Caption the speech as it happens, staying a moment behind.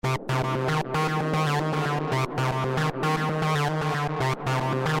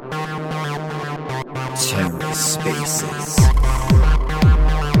TerraSpaces.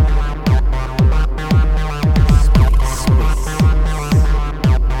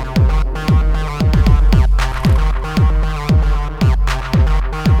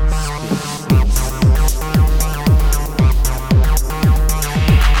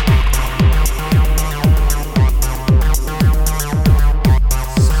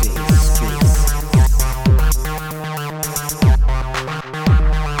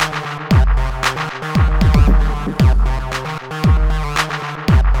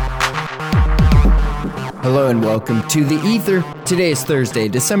 Hello and welcome to The Ether. Today is Thursday,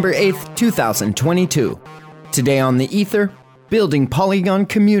 December 8th, 2022. Today on The Ether, building Polygon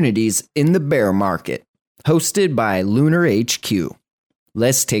communities in the bear market. Hosted by Lunar HQ.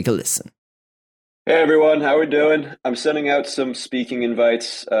 Let's take a listen. Hey everyone, how we doing? I'm sending out some speaking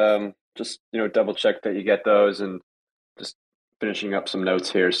invites. Just double check that you get those, and just finishing up some notes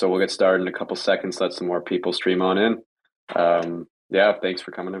here. So we'll get started in a couple seconds. Let some more people stream on in. Yeah, thanks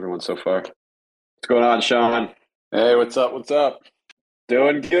for coming, everyone, so far. What's going on, Sean? Hey, what's up? What's up?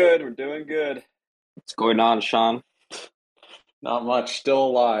 Doing good. We're doing good. What's going on, Sean? Not much. Still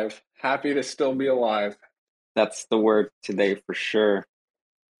alive. Happy to still be alive. That's the word today for sure.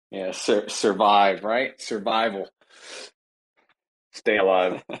 Yeah, survive, right? Survival. Stay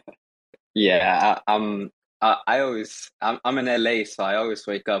alive. Yeah, I'm in LA, so I always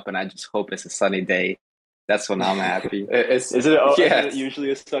wake up and I just hope it's a sunny day. That's when I'm happy. Is it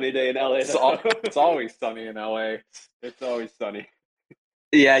usually a sunny day in LA? It's always sunny in LA. It's always sunny.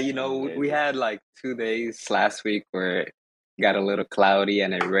 Yeah, we had like 2 days last week where it got a little cloudy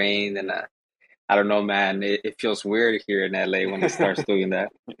and it rained, and I don't know, man. It feels weird here in LA when it starts doing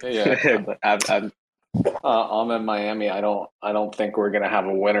that. Yeah, but I'm in Miami. I don't think we're gonna have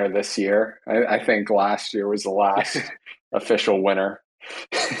a winter this year. I think last year was the last official winter.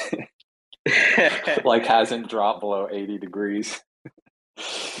 Like hasn't dropped below 80 degrees.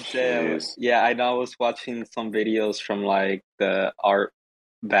 Yeah, I know. I was watching some videos from like the Art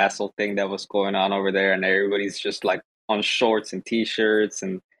Basel thing that was going on over there, and everybody's just like on shorts and t-shirts,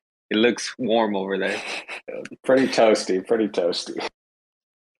 and it looks warm over there. Pretty toasty.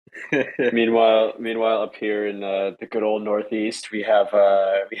 Meanwhile, up here in the good old Northeast, we have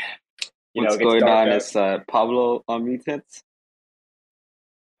what's going on is Pablo unmuted.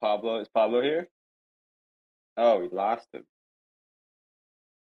 Is Pablo here? Oh, we lost him.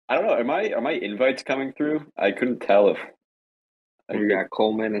 I don't know. Are my invites coming through? I couldn't tell if. We got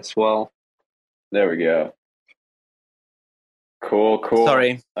Coleman as well. There we go. Cool.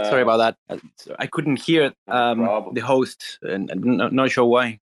 Sorry about that. I couldn't hear the host, and not sure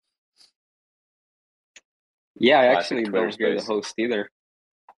why. Yeah, I actually don't hear the host either.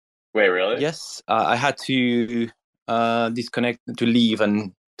 Wait, really? Yes, I had to disconnect to leave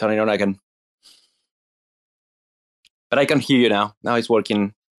and turn it on again. But I can hear you now. Now it's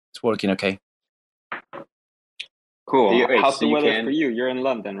working. It's working okay. Cool. How's the weather for you? You're in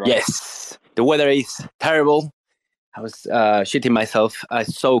London, right? Yes. The weather is terrible. I was shitting myself.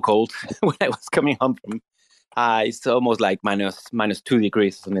 It's so cold when I was coming home from. It's almost like minus 2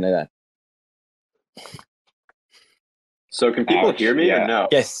 degrees, something like that. So can people hear me or no?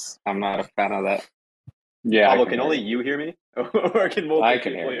 Yes. I'm not a fan of that. Yeah. Pablo, can only you hear me? Or can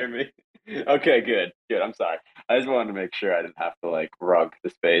multiple people hear me? Okay, good. I'm sorry. I just wanted to make sure I didn't have to like rug the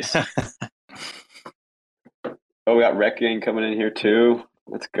space. Oh, we got Rec Gang coming in here too.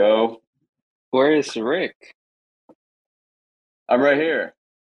 Let's go. Where is Rick? I'm right here.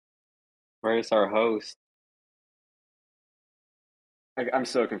 Where is our host? I'm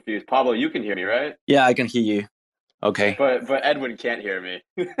so confused. Pablo, you can hear me, right? Yeah, I can hear you. Okay. But Edwin can't hear me.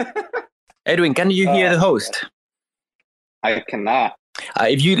 Edwin, can you hear the host? I cannot.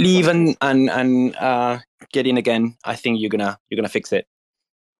 If you leave and get in again, I think you're gonna fix it.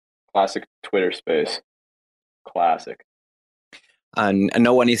 Classic Twitter space. Classic. And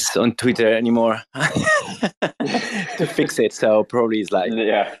no one is on Twitter anymore to fix it. So probably it's like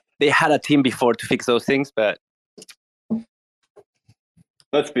they had a team before to fix those things, but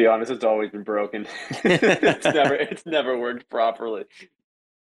let's be honest, it's always been broken. It's never worked properly.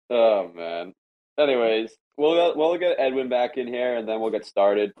 Oh man. Anyways, we'll get Edwin back in here, and then we'll get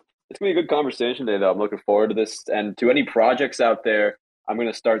started. It's gonna be a good conversation today, though. I'm looking forward to this. And to any projects out there, I'm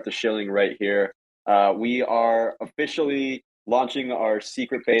gonna start the shilling right here. We are officially launching our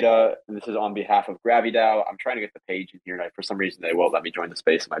secret beta, and this is on behalf of GraviDAO. I'm trying to get the page in here, and for some reason they won't let me join the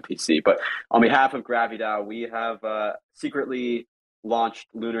space on my PC. But on behalf of GraviDAO, we have secretly launched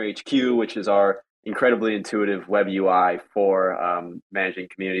Lunar HQ, which is our incredibly intuitive web UI for managing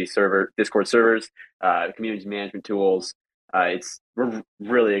community server Discord servers, community management tools. We're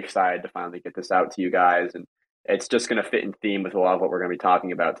really excited to finally get this out to you guys, and it's just going to fit in theme with a lot of what we're going to be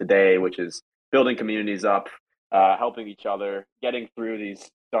talking about today, which is building communities up, helping each other, getting through these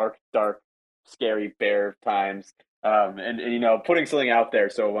dark, scary bear times, and putting something out there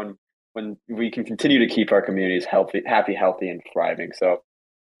so when we can continue to keep our communities happy, healthy, and thriving. So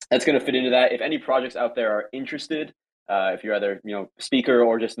that's going to fit into that. If any projects out there are interested, if you're either speaker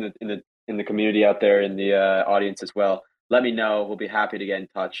or just in the community out there in the audience as well, let me know. We'll be happy to get in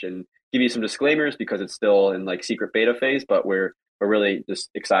touch and give you some disclaimers because it's still in like secret beta phase, but we're really just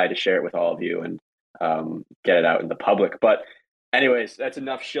excited to share it with all of you and get it out in the public. But anyways, that's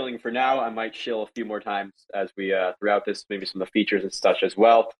enough shilling for now. I might shill a few more times as we throughout this, maybe some of the features and such as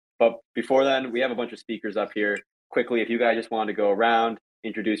well. But before then, we have a bunch of speakers up here. Quickly, if you guys just want to go around,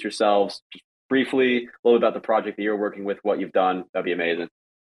 introduce yourselves just briefly, a little bit about the project that you're working with, what you've done, that'd be amazing.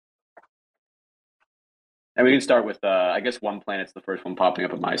 And we can start with, I guess, One Planet's the first one popping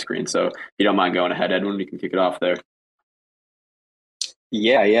up on my screen. So if you don't mind going ahead, Edwin, we can kick it off there.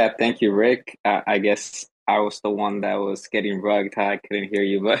 Yeah. Thank you, Rick. I guess I was the one that was getting rugged. I couldn't hear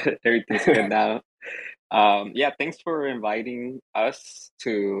you, but everything's good now. Thanks for inviting us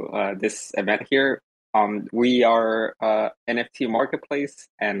to this event here. We are NFT marketplace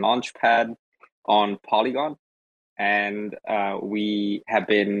and launchpad on Polygon, and we have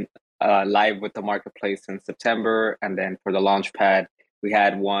been live with the marketplace in September, and then for the launchpad, we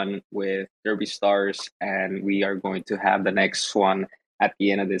had one with Derby Stars, and we are going to have the next one at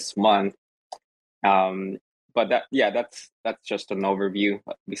the end of this month. But that's just an overview.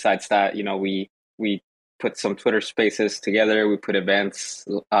 Besides that, we put some Twitter Spaces together. We put events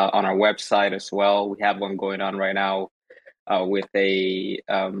on our website as well. We have one going on right now with a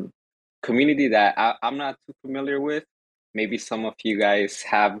community that I'm not too familiar with. Maybe some of you guys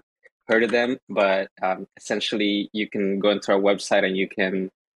have heard of them, but essentially you can go into our website and you can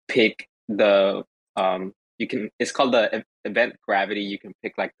pick it's called the event Gravity. You can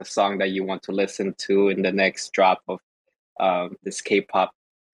pick like the song that you want to listen to in the next drop of this K-pop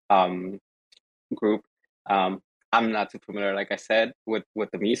group. I'm not too familiar, like I said, with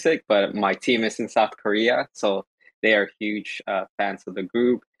the music, but my team is in South Korea, so they are huge fans of the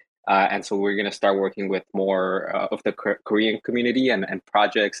group. And so we're going to start working with more of the Korean community and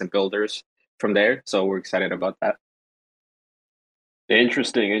projects and builders from there. So we're excited about that.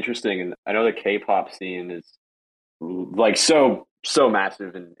 Interesting. And I know the K-pop scene is like so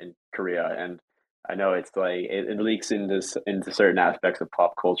massive in Korea, and I know it's like it leaks into certain aspects of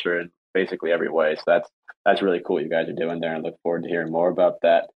pop culture in basically every way. So that's really cool you guys are doing there, and look forward to hearing more about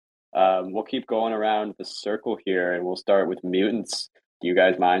that. We'll keep going around the circle here, and we'll start with Mutants. Do you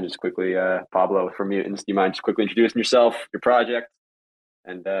guys mind just quickly, Pablo from Mutants, do you mind just quickly introducing yourself, your project,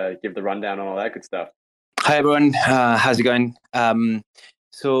 and give the rundown on all that good stuff? Hi, everyone. How's it going?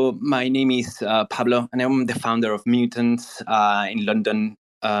 So my name is Pablo, and I'm the founder of Mutants in London.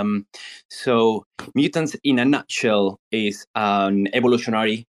 So Mutants, in a nutshell, is an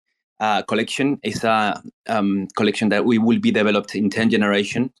evolutionary collection. It's a collection that we will be developed in 10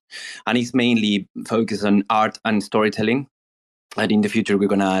 generations, and it's mainly focused on art and storytelling. And in the future, we're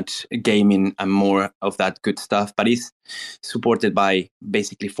going to add gaming and more of that good stuff. But it's supported by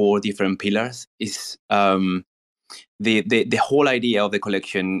basically 4 different pillars. It's the whole idea of the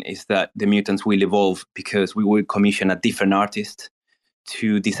collection is that the Mutants will evolve because we will commission a different artist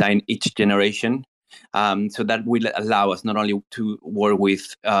to design each generation. So that will allow us not only to work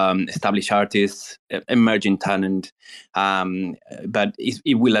with established artists, emerging talent, but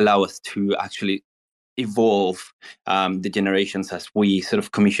it will allow us to actually evolve the generations as we sort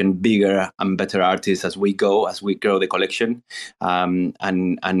of commission bigger and better artists as we grow the collection,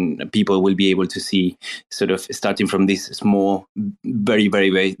 and people will be able to see sort of starting from these small, very,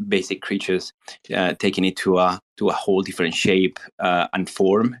 very basic creatures, taking it to a whole different shape and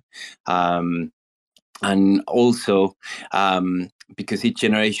form. And also, because each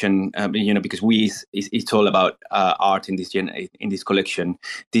generation, because it's all about art in this collection.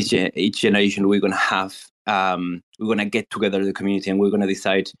 Each generation, we're going to get together the community, and we're going to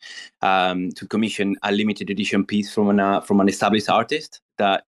decide to commission a limited edition piece from an established artist.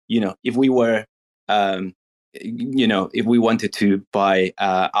 That if we were, if we wanted to buy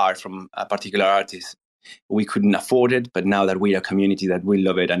art from a particular artist, we couldn't afford it, but now that we are a community that we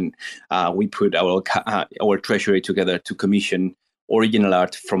love it, and we put our treasury together to commission original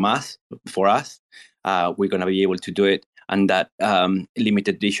art for us, we're going to be able to do it. And that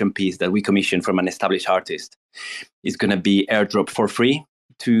limited edition piece that we commission from an established artist is going to be airdropped for free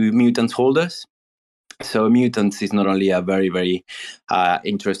to Mutants holders. So Mutants is not only a very, very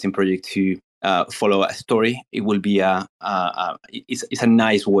interesting project to follow a story. It will be it's a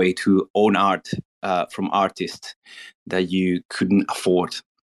nice way to own art from artists that you couldn't afford.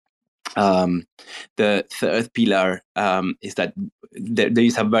 The third pillar is that there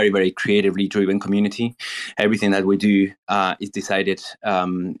is a very, very creatively driven community. Everything that we do is decided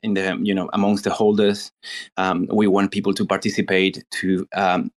in the amongst the holders. We want people to participate, to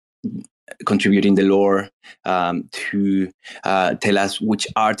contribute in the lore, to tell us which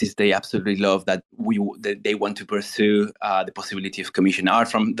artists they absolutely love that they want to pursue, the possibility of commission art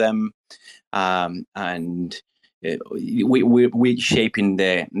from them, and we're shaping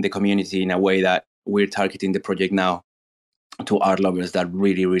the community in a way that we're targeting the project now to art lovers that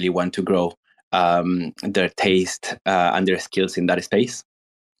really, really want to grow their taste and their skills in that space.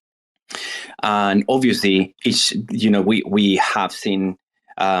 And obviously, we have seen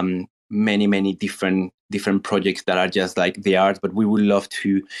many different projects that are just like the art, but we would love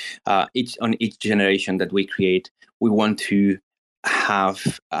to each generation that we create, we want to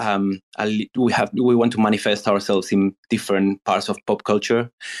have we want to manifest ourselves in different parts of pop culture.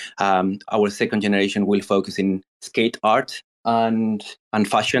 Our second generation will focus in skate art and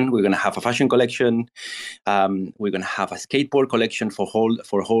fashion. We're going to have a fashion collection. We're going to have a skateboard collection for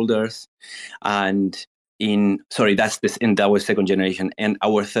holders, and that's in our second generation. And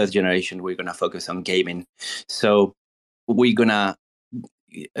our third generation, we're going to focus on gaming. So we're going to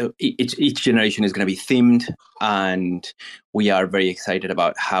each generation is going to be themed, and we are very excited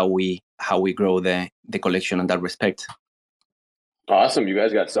about how we grow the collection in that respect. Awesome. You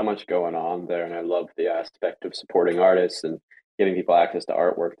guys got so much going on there, and I love the aspect of supporting artists and giving people access to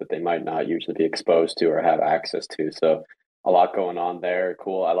artwork that they might not usually be exposed to or have access to. So a lot going on there.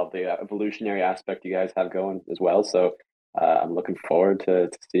 Cool. I love the evolutionary aspect you guys have going as well. So I'm looking forward to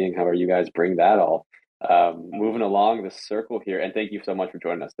seeing how you guys bring that all. Moving along the circle here, and thank you so much for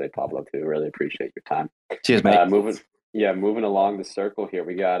joining us today, Pablo, too. Really appreciate your time. Cheers, mate. Moving along the circle here,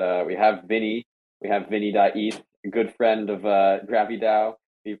 we have Vinny. We have Vinny.eth, a good friend of GraviDAO.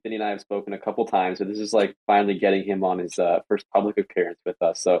 Vinny and I have spoken a couple times, so this is like finally getting him on his first public appearance with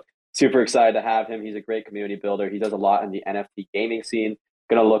us. So super excited to have him. He's a great community builder. He does a lot in the NFT gaming scene.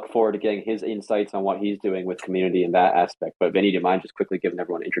 Going to look forward to getting his insights on what he's doing with community in that aspect. But Vinny, do you mind just quickly giving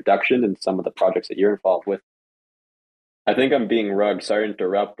everyone an introduction and some of the projects that you're involved with? I think I'm being rugged. Sorry to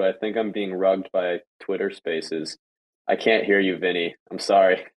interrupt, but I think I'm being rugged by Twitter Spaces. I can't hear you, Vinny. I'm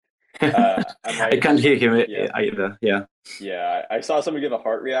sorry. I can't hear him either. Yeah. Yeah. I saw somebody give a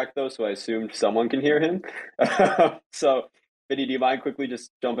heart react though, so I assumed someone can hear him. So, Vinny, do you mind quickly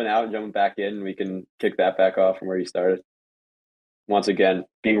just jumping out and jumping back in, and we can kick that back off from where you started? Once again,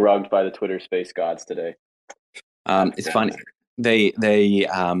 being rugged by the Twitter space gods today. It's funny. I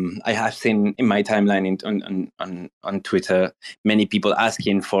have seen in my timeline on Twitter many people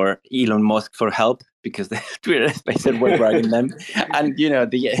asking for Elon Musk for help because the Twitter spaces were writing them, and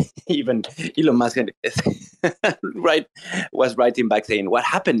even Elon Musk was writing back saying what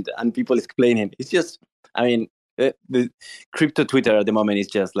happened, and people explaining. It's just, I mean, the crypto Twitter at the moment is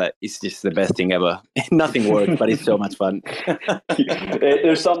just like, it's just the best thing ever. Nothing works, but it's so much fun.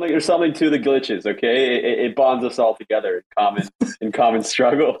 There's something to the glitches. Okay, it bonds us all together in common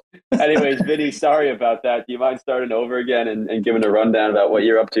struggle. Anyways, Vinny, sorry about that. Do you mind starting over again and giving a rundown about what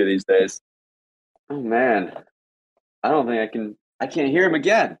you're up to these days? Oh man, I don't think I can't hear him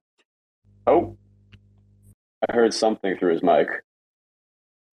again. Oh, I heard something through his mic.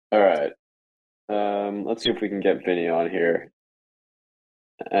 All right. Let's see if we can get Vinny on here.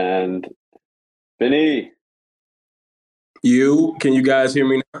 And Vinny, can you guys hear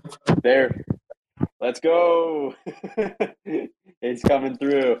me now? There. Let's go. It's coming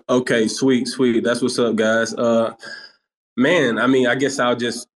through. Okay, sweet. That's what's up, guys. Man, I mean, I guess I'll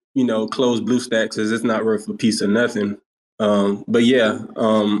just, close BlueStacks because it's not worth a piece of nothing. But yeah,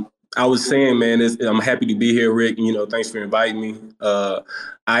 I was saying, man, I'm happy to be here, Rick. Thanks for inviting me.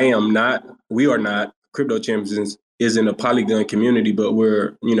 We are not, Crypto Champions isn't a Polygon community, but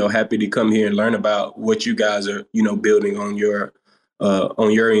we're, happy to come here and learn about what you guys are, building on your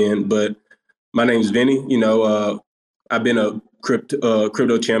end. But my name is Vinny. I've been a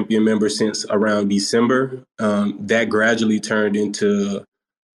Crypto Champion member since around December. That gradually turned into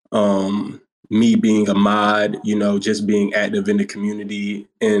me being a mod, just being active in the community,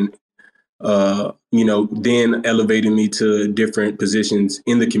 and then elevating me to different positions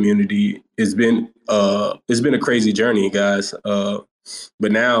in the community. It's been a crazy journey, guys.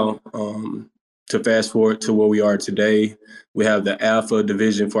 But now, to fast forward to where we are today, we have the Alpha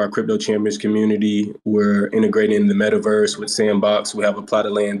division for our Crypto Champions community. We're integrating the metaverse with Sandbox. We have a plot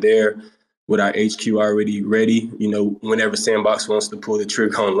of land there. with our HQ already ready, whenever Sandbox wants to pull the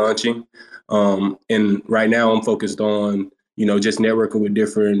trigger on launching. And right now I'm focused on, just networking with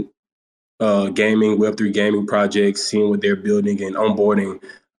different gaming, Web3 gaming projects, seeing what they're building and onboarding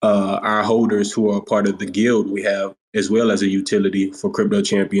our holders who are part of the guild we have, as well as a utility for crypto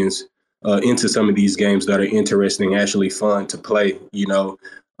champions into some of these games that are interesting, actually fun to play,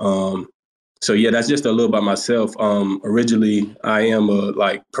 So yeah, that's just a little about myself. Originally, I am a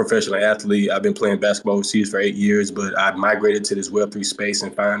professional athlete. I've been playing basketball overseas for 8 years, but I migrated to this Web3 space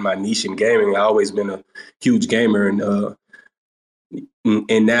and find my niche in gaming. I've always been a huge gamer, and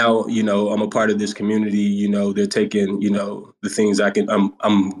now, I'm a part of this community. They're taking, the things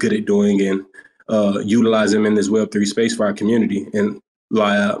I'm good at doing and utilize them in this Web3 space for our community. And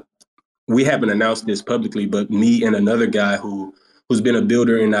we haven't announced this publicly, but me and another guy who's been a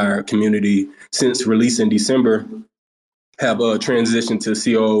builder in our community since release in December have transitioned to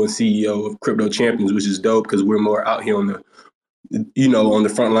COO and CEO of Crypto Champions, which is dope because we're more out here on the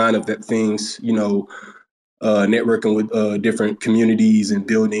front line of that things, networking with different communities and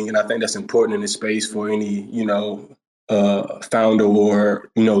building. And I think that's important in this space for any, founder or,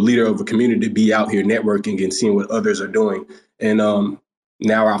 leader of a community to be out here networking and seeing what others are doing. And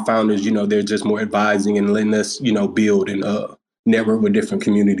now our founders, they're just more advising and letting us, build and network with different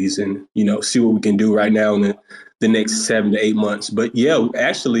communities and, see what we can do right now in the next 7 to 8 months. But yeah,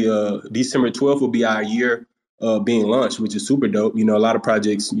 actually, December 12th will be our year being launched, which is super dope. A lot of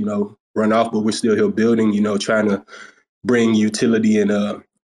projects, run off, but we're still here building, trying to bring utility and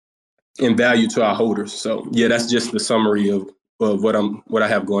value to our holders. So yeah, that's just the summary of what I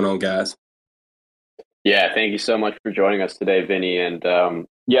have going on, guys. Yeah, thank you so much for joining us today, Vinny. And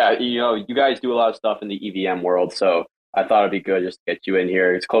yeah, you guys do a lot of stuff in the EVM world, so I thought it'd be good just to get you in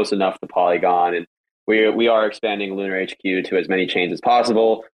here. It's close enough to Polygon, and we are expanding Lunar HQ to as many chains as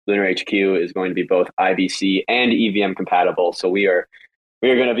possible. Lunar HQ is going to be both IBC and EVM compatible, so we are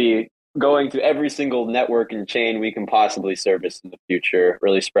going to be going to every single network and chain we can possibly service in the future,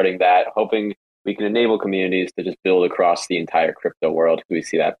 really spreading that, hoping we can enable communities to just build across the entire crypto world. We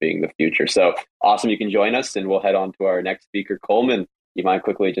see that being the future. So awesome, you can join us, and we'll head on to our next speaker, Coleman. You mind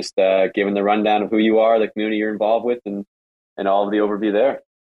quickly just giving the rundown of who you are, the community you're involved with, and all of the overview there.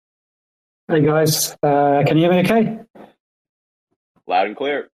 Hey guys, can you hear me okay? Loud and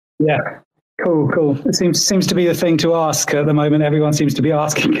clear. Yeah. Cool. It seems to be the thing to ask at the moment. Everyone seems to be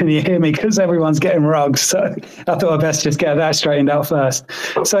asking, "Can you hear me?" Because everyone's getting rugged. So I thought I'd best just get that straightened out first.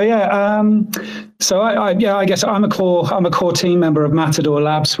 So yeah, I guess I'm a core team member of Matador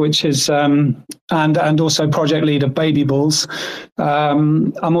Labs, which is and also project lead of Baby Bulls.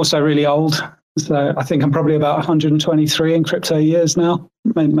 I'm also really old, so I think I'm probably about 123 in crypto years now,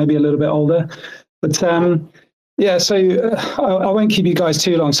 maybe a little bit older, but. Yeah, so I won't keep you guys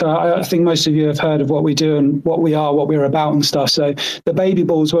too long. So I think most of you have heard of what we do and what we are, what we're about and stuff. So the Baby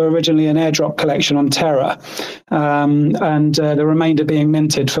Balls were originally an airdrop collection on Terra, and the remainder being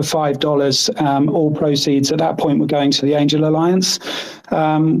minted for $5. All proceeds at that point were going to the Angel Alliance.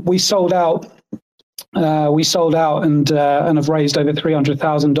 We sold out and have raised over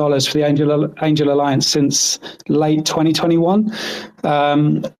 $300,000 for the Angel Alliance since late 2021.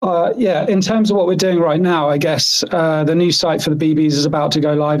 In terms of what we're doing right now, I guess the new site for the BBs is about to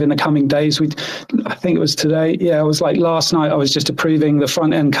go live in the coming days. I think it was today. Yeah, it was like last night. I was just approving the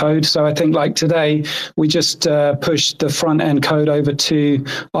front end code. So I think like today we just pushed the front end code over to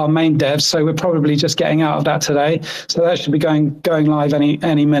our main devs. So we're probably just getting out of that today. So that should be going live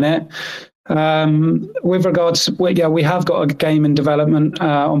any minute. With regards, we have got a game in development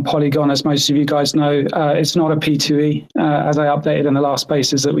on Polygon, as most of you guys know. It's not a P2E, as I updated in the last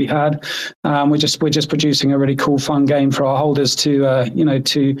spaces that we had. We're just producing a really cool, fun game for our holders to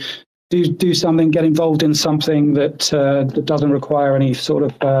do something, get involved in something that doesn't require any sort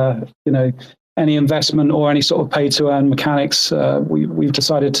of any investment or any sort of pay to earn mechanics. We've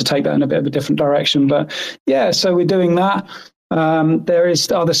decided to take that in a bit of a different direction, but yeah, so we're doing that. There is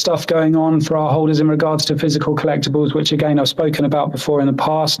other stuff going on for our holders in regards to physical collectibles, which again I've spoken about before in the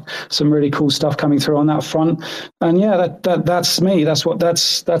past. Some really cool stuff coming through on that front, and yeah, that's me.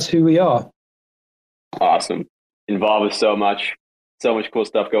 That's who we are. Awesome, involved with so much cool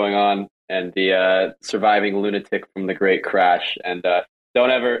stuff going on, and the surviving lunatic from the great crash. And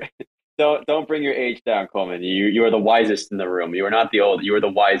don't bring your age down, Coleman. You are the wisest in the room. You are not the old. You are the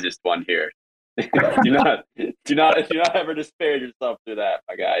wisest one here. do not ever despair yourself through that,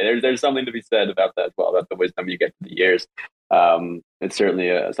 my guy. There's something to be said about that as well, about the wisdom you get through the years. It's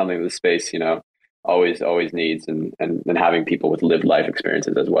certainly something that the space always needs, and having people with lived life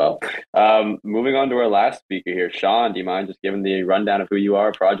experiences as well. Moving on to our last speaker here, Sean, do you mind just giving the rundown of who you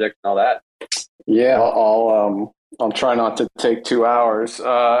are, project, and all that? Yeah, I'll try not to take 2 hours.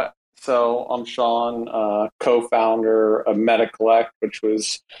 So I'm Sean, co-founder of MetaCollect, which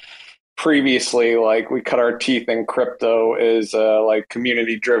was previously like we cut our teeth in crypto, is like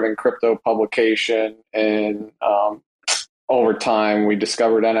community-driven crypto publication, and over time we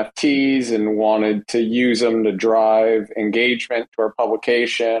discovered NFTs and wanted to use them to drive engagement to our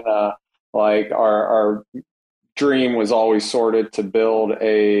publication. Like our dream was always sort of to build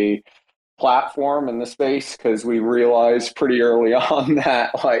a platform in the space, because we realized pretty early on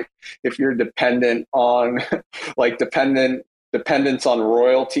that like if you're dependent on like dependence on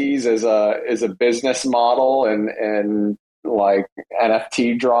royalties as a business model, and like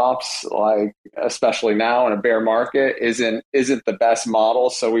NFT drops, like especially now in a bear market, isn't the best model.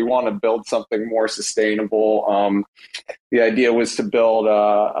 So we want to build something more sustainable. The idea was to build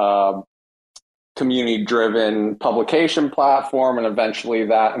a community driven publication platform, and eventually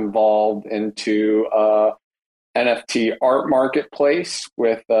that evolved into a NFT art marketplace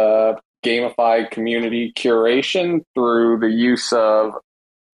with gamified community curation through the use of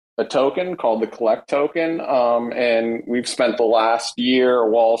a token called the Collect token. And we've spent the last year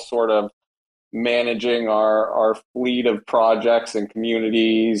while sort of managing our fleet of projects and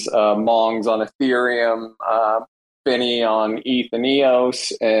communities, Mongs on Ethereum, Finny on ETH and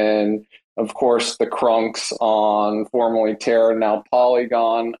EOS, and of course the Crunks on formerly Terra, now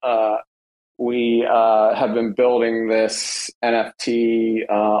Polygon. We have been building this NFT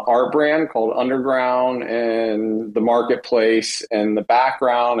art brand called Underground, and the marketplace and the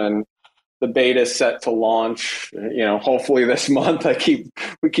background, and the beta is set to launch, hopefully this month.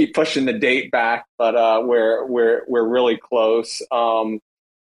 We keep pushing the date back, but we're really close.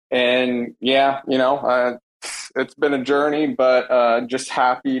 And yeah, it's been a journey, but just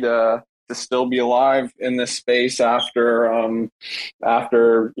happy to still be alive in this space after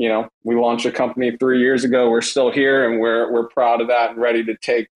we launched a company 3 years ago. We're still here, and we're proud of that and ready to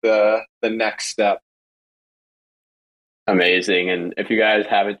take the next step. Amazing. And if you guys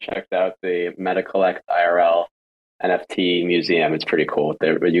haven't checked out the MetaCollect IRL NFT museum, it's pretty cool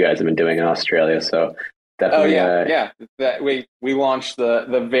what you guys have been doing in Australia. So definitely. That we launched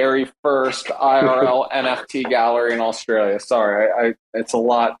the very first IRL NFT gallery in Australia. Sorry, it's a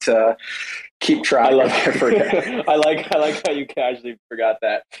lot to keep track. I forget. I like how you casually forgot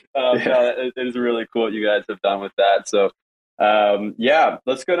that. No, it is really cool what you guys have done with that. So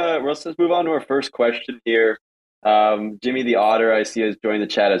let's just move on to our first question here. Jimmy the Otter, I see, has joined the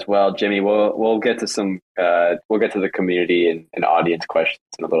chat as well. Jimmy, we'll get to the community and audience questions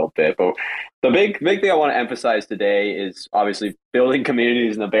in a little bit. But the big thing I want to emphasize today is obviously building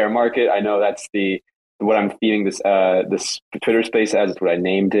communities in the bear market. I know that's what I'm feeding this Twitter space as. It's what I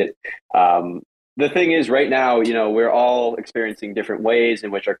named it. The thing is, right now, we're all experiencing different ways in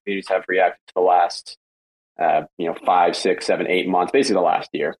which our communities have reacted to the last 5, 6, 7, 8 months, basically the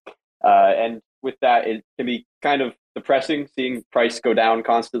last year. And with that, it can be kind of depressing seeing price go down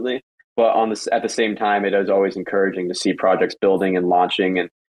constantly. But at the same time, it is always encouraging to see projects building and launching. And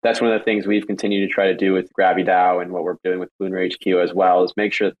that's one of the things we've continued to try to do with GraviDAO, and what we're doing with Lunar HQ as well, is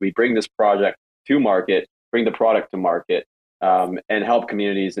make sure that we bring this project to market, bring the product to market, and help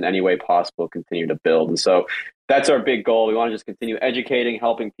communities in any way possible continue to build. And so that's our big goal. We want to just continue educating,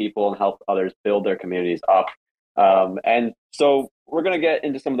 helping people, and help others build their communities up. And so we're going to get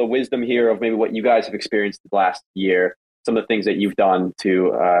into some of the wisdom here of maybe what you guys have experienced the last year, some of the things that you've done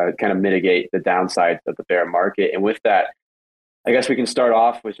to kind of mitigate the downsides of the bear market. And with that, I guess we can start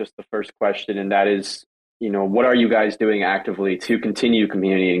off with just the first question, and that is, what are you guys doing actively to continue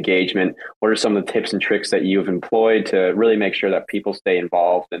community engagement? What are some of the tips and tricks that you've employed to really make sure that people stay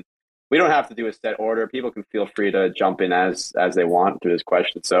involved? And we don't have to do a set order. People can feel free to jump in as they want through this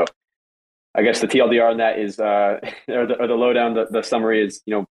question. So I guess the TLDR on that is, or the lowdown, the summary is,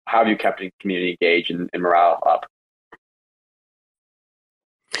 how have you kept community engaged and morale up?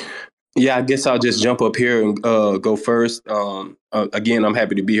 Yeah, I guess I'll just jump up here and go first. Again, I'm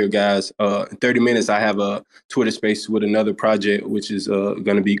happy to be here, guys. In 30 minutes, I have a Twitter space with another project, which is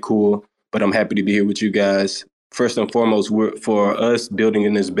going to be cool. But I'm happy to be here with you guys. First and foremost, for us building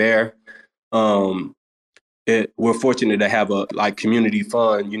in this bear, we're fortunate to have a community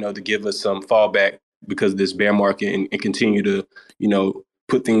fund, to give us some fallback because of this bear market, and continue to,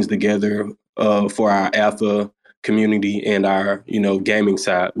 put things together for our alpha community and our, gaming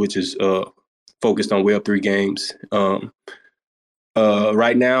side, which is focused on Web3 games.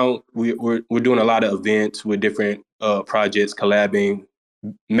 Right now, we're doing a lot of events with different projects, collabing,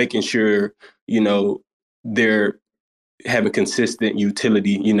 making sure, they're having consistent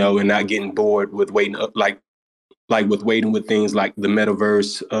utility, and not getting bored with waiting up, like like with waiting with things like the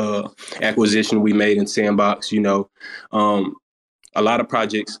metaverse acquisition we made in Sandbox, a lot of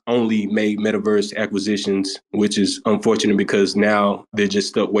projects only made metaverse acquisitions, which is unfortunate because now they're just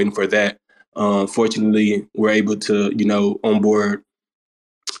stuck waiting for that. Fortunately, we're able to, onboard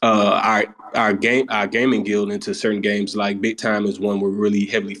our gaming guild into certain games. Like Big Time is one we're really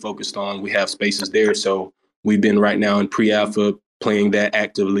heavily focused on. We have spaces there, so we've been right now in pre-alpha playing that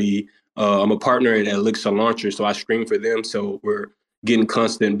actively. I'm a partner at Elixir Launcher, so I stream for them. So we're getting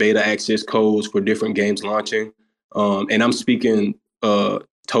constant beta access codes for different games launching. And I'm speaking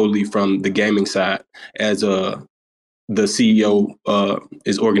totally from the gaming side as the CEO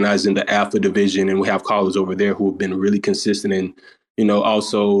is organizing the alpha division, and we have callers over there who have been really consistent and,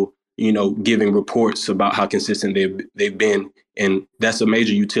 also, giving reports about how consistent they've been. And that's a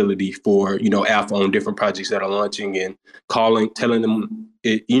major utility for, alpha on different projects that are launching and telling them,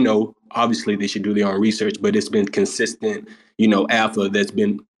 obviously they should do their own research, but it's been consistent, alpha that's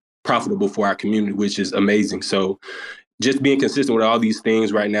been profitable for our community, which is amazing. So just being consistent with all these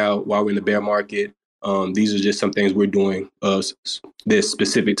things right now while we're in the bear market, these are just some things we're doing that's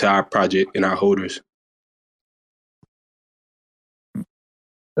specific to our project and our holders.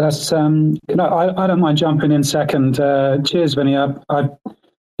 That's I don't mind jumping in second. Cheers, Vinny. I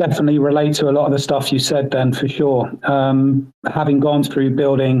definitely relate to a lot of the stuff you said then, for sure. Having gone through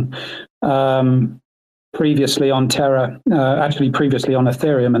building previously on Terra, previously on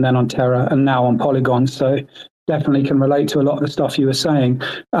Ethereum and then on Terra and now on Polygon. So definitely can relate to a lot of the stuff you were saying.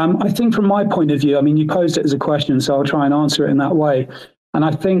 I think from my point of view, I mean, you posed it as a question, so I'll try and answer it in that way. And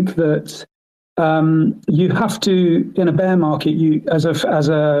I think that you have to, in a bear market, you as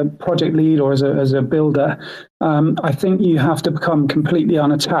a project lead or as a builder, I think you have to become completely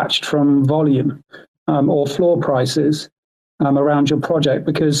unattached from volume or floor prices around your project,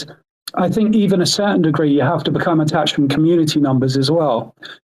 because I think even a certain degree you have to become attached from community numbers as well.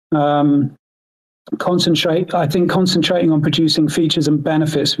 Concentrating on producing features and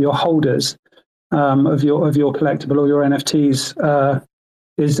benefits for your holders of your collectible or your NFTs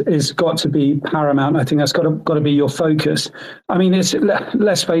is got to be paramount. I think that's got to be your focus. I mean,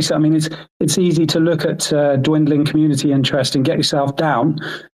 let's face it. I mean, it's easy to look at dwindling community interest and get yourself down.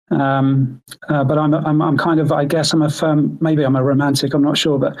 But I'm kind of, I guess maybe I'm a romantic, I'm not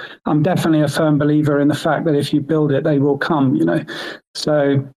sure, but I'm definitely a firm believer in the fact that if you build it, they will come,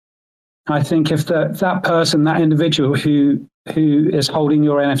 So I think if that person, that individual who is holding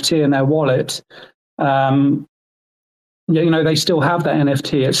your NFT in their wallet, they still have that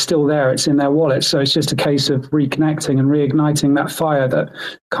NFT. It's still there. It's in their wallet. So it's just a case of reconnecting and reigniting that fire that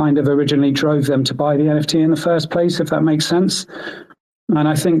kind of originally drove them to buy the NFT in the first place, if that makes sense. And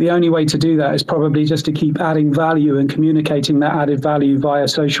I think the only way to do that is probably just to keep adding value and communicating that added value via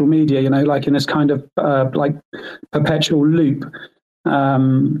social media, like in this kind of like perpetual loop.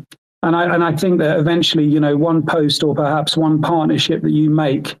 And I think that eventually, one post or perhaps one partnership that you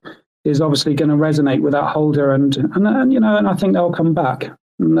make is obviously going to resonate with that holder, and I think they'll come back.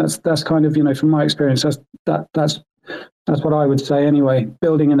 And that's kind of, from my experience, that's what I would say anyway.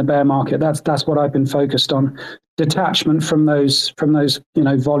 Building in the bear market, that's what I've been focused on. Detachment from those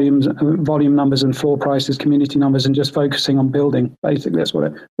volume numbers and floor prices, community numbers, and just focusing on building. Basically, that's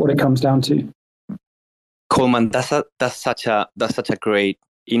what it comes down to. Coleman, that's such a great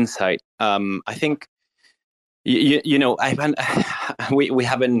insight. I think we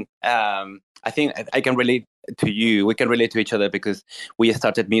haven't. I think I can relate to you. We can relate to each other because we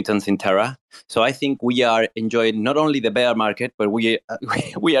started Mutants in Terra. So I think we are enjoying not only the bear market, but we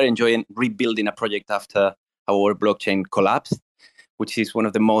are enjoying rebuilding a project after our blockchain collapsed, which is one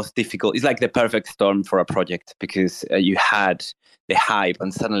of the most difficult. It's like the perfect storm for a project, because you had the hype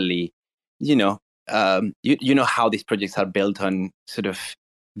and suddenly, you know how these projects are built on sort of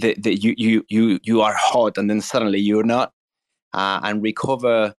you are hot and then suddenly you're not, and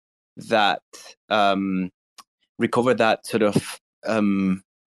recover that sort of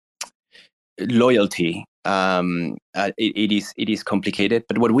loyalty. It is complicated,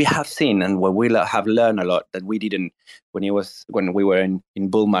 but what we have seen and what we have learned a lot that we didn't when we were in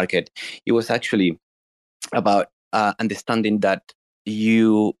bull market, it was actually about understanding that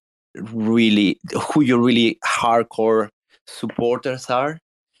who your really hardcore supporters are,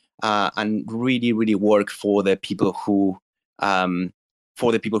 and really work for the people who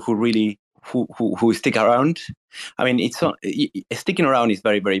really who stick around. I mean, sticking around is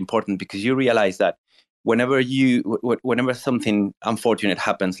very, very important, because you realize that whenever something unfortunate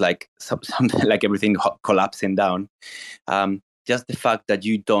happens, like something like everything collapsing down, just the fact that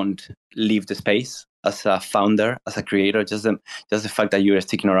you don't leave the space as a founder, as a creator, just the fact that you are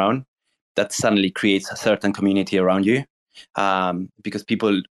sticking around that suddenly creates a certain community around you, because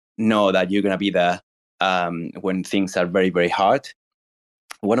people know that you're going to be there when things are very, very hard.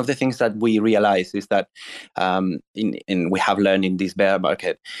 One of the things that we realize is that, we have learned in this bear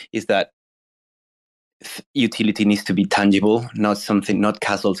market, is that utility needs to be tangible, not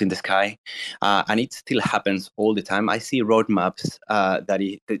castles in the sky, and it still happens all the time. I see roadmaps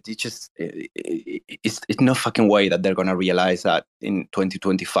it's no fucking way that they're gonna realize that in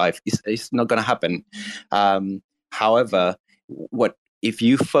 2025. It's not gonna happen. However, what if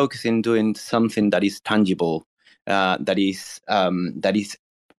you focus in doing something that is tangible, that is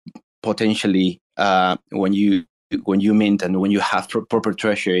potentially, when you mint and when you have proper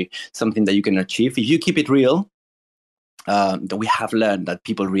treasury, something that you can achieve. If you keep it real, that we have learned that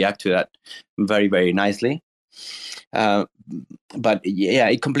people react to that very, very nicely. But yeah,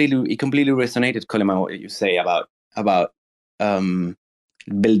 it completely resonated, Colima, what you say about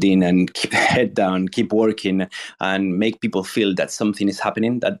building and keep the head down, keep working, and make people feel that something is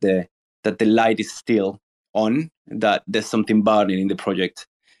happening, that the light is still on, that there's something burning in the project,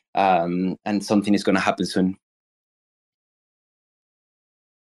 and something is going to happen soon.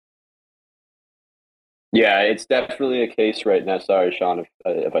 Yeah, it's definitely a case right now. Sorry, Sean,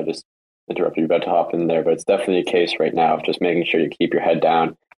 if I just interrupted you, about to hop in there, but it's definitely a case right now of just making sure you keep your head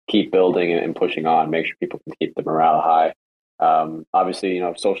down, keep building and pushing on, make sure people can keep the morale high. Obviously,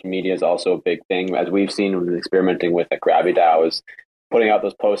 social media is also a big thing, as we've seen when experimenting with at GraviDAO, is putting out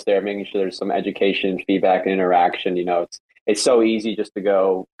those posts there, making sure there's some education, feedback, and interaction. It's so easy just to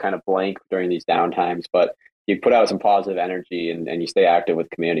go kind of blank during these downtimes, but you put out some positive energy and you stay active with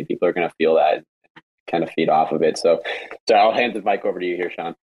community, people are going to feel that, kind of feed off of it. So I'll hand the mic over to you here,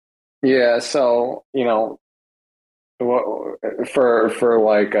 Sean. Yeah. So, for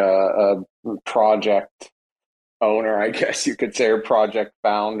like a project owner, I guess you could say, or project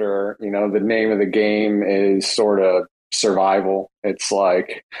founder, the name of the game is sort of survival. It's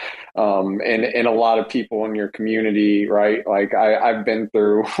like, and a lot of people in your community, right? Like I've been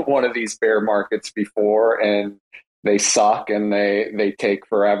through one of these bear markets before, and they suck and they take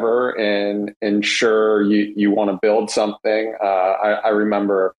forever. And sure, you want to build something. I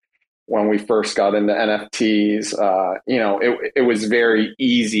remember when we first got into NFTs, it was very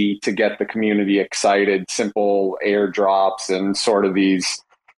easy to get the community excited, simple airdrops and sort of these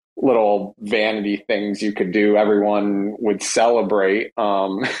little vanity things you could do. Everyone would celebrate.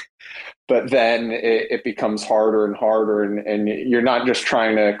 But then it becomes harder and harder, and you're not just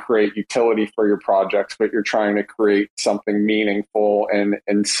trying to create utility for your projects, but you're trying to create something meaningful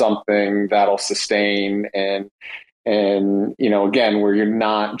and something that'll sustain, and again, where you're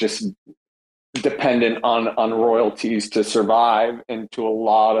not just dependent on royalties to survive. And to a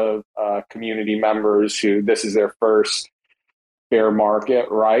lot of community members who this is their first bear market,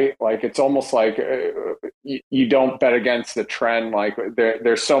 right? Like it's almost like you don't bet against the trend. Like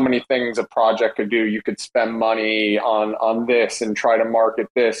there's so many things a project could do. You could spend money on this and try to market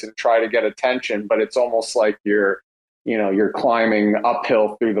this and try to get attention, but it's almost like you're climbing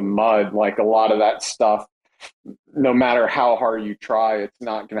uphill through the mud. Like a lot of that stuff, no matter how hard you try, it's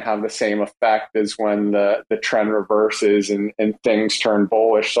not going to have the same effect as when the trend reverses and things turn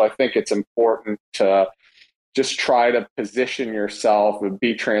bullish. So I think it's important to just try to position yourself and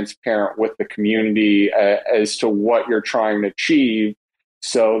be transparent with the community as to what you're trying to achieve,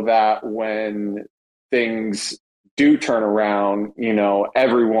 so that when things do turn around,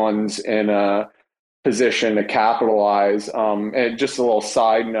 everyone's in a position to capitalize. And just a little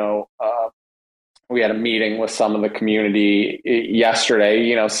side note, we had a meeting with some of the community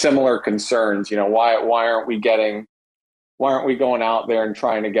yesterday, similar concerns, why aren't we going out there and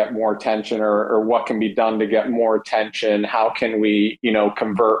trying to get more attention, or what can be done to get more attention? How can we,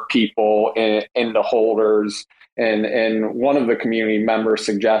 convert people into holders? And one of the community members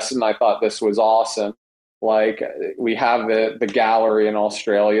suggested, and I thought this was awesome, like we have the gallery in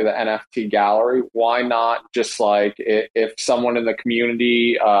Australia, the NFT gallery. Why not just like if someone in the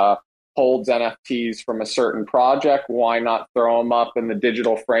community holds NFTs from a certain project, why not throw them up in the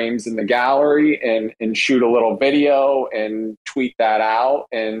digital frames in the gallery and shoot a little video and tweet that out,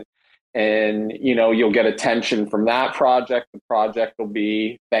 and you'll get attention from that project. The project will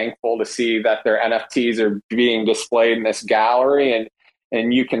be thankful to see that their NFTs are being displayed in this gallery,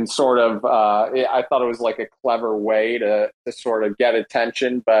 and you can sort of I thought it was like a clever way to sort of get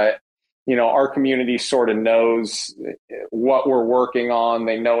attention. But our community sort of knows what we're working on.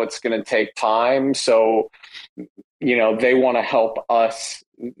 They know it's going to take time. So, they want to help us.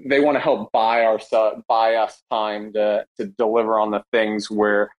 They want to help buy us time to deliver on the things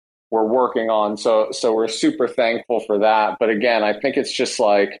we're working on. So we're super thankful for that. But again, I think it's just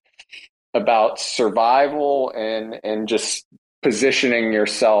like, about survival and just positioning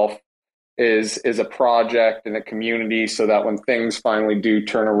yourself is a project and a community, so that when things finally do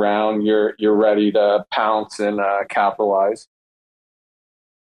turn around, you're ready to pounce and capitalize.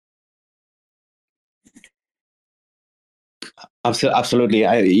 Absolutely.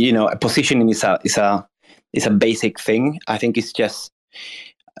 Positioning is a basic thing. I think it's just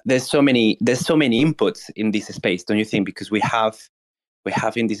there's so many inputs in this space, don't you think? Because we have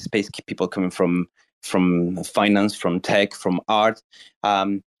in this space people coming from finance, from tech, from art.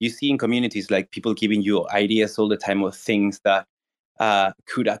 You see in communities like people giving you ideas all the time of things that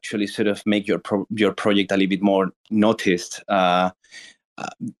could actually sort of make your project a little bit more noticed. And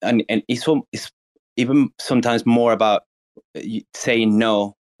it's even sometimes more about saying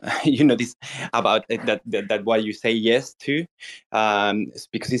no. This about that what you say yes to,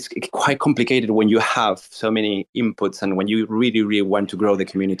 because it's quite complicated when you have so many inputs and when you really, really want to grow the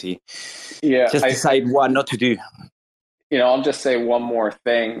community. Yeah, just decide what not to do. I'll just say one more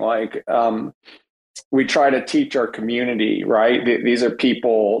thing. Like, we try to teach our community, right? These are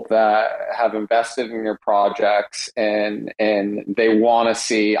people that have invested in your projects, and they want to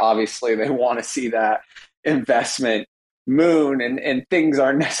see, obviously, they want to see that investment moon, and things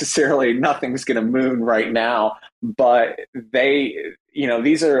aren't necessarily, nothing's going to moon right now, but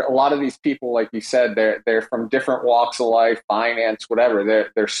these are a lot of these people, like you said, they're from different walks of life, finance,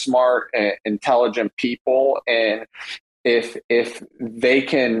 whatever. They're smart and intelligent people, and if they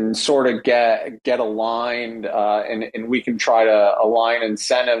can sort of get aligned, and we can try to align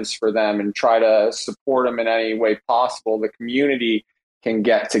incentives for them and try to support them in any way possible, the community can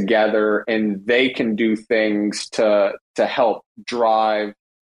get together and they can do things to help drive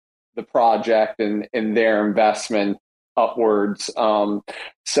the project and their investment upwards.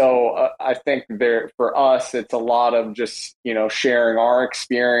 So I think for us, it's a lot of just, sharing our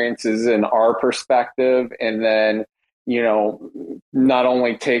experiences and our perspective, and then, not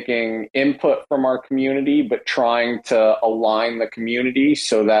only taking input from our community, but trying to align the community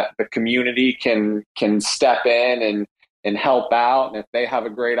so that the community can step in and help out. And if they have a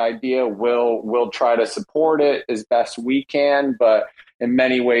great idea, we'll try to support it as best we can. But in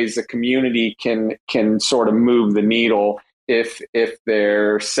many ways, the community can sort of move the needle if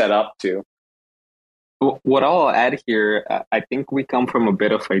they're set up to. What I'll add here, I think we come from a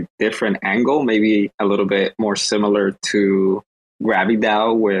bit of a different angle, maybe a little bit more similar to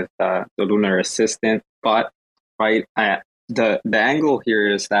GraviDAO with the Lunar Assistant bot, right? The angle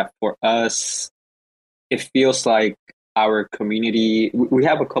here is that for us, it feels like our community, we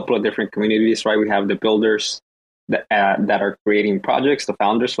have a couple of different communities, right? We have the builders that are creating projects, the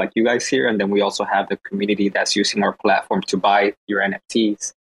founders like you guys here, and then we also have the community that's using our platform to buy your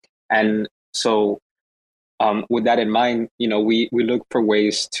NFTs. And so with that in mind, we look for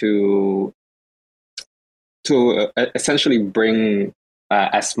ways to essentially bring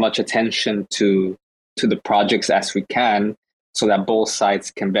as much attention to the projects as we can, so that both sides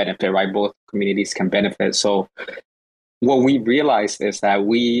can benefit, right? Both communities can benefit. So what we realized is that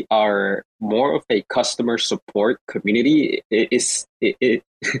we are more of a customer support community. It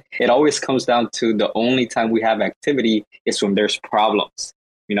always comes down to the only time we have activity is when there's problems.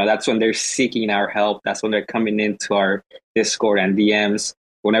 That's when they're seeking our help. That's when they're coming into our Discord and DMs,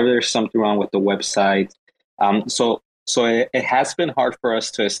 whenever there's something wrong with the website. So it has been hard for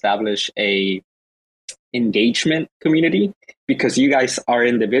us to establish a engagement community, because you guys are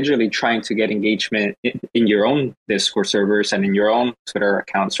individually trying to get engagement in your own Discord servers and in your own Twitter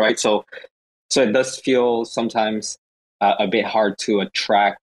accounts, right? So it does feel sometimes a bit hard to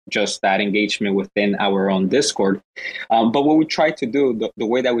attract just that engagement within our own Discord. But what we try to do, the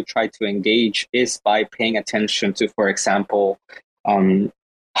way that we try to engage, is by paying attention to, for example,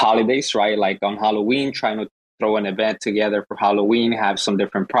 holidays, right? Like on Halloween, trying to throw an event together for Halloween, have some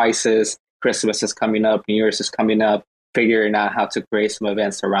different prices. Christmas is coming up, New Year's is coming up, figuring out how to create some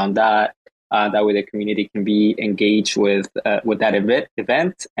events around that. That way the community can be engaged with that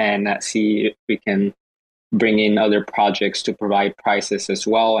event and see if we can bring in other projects to provide prices as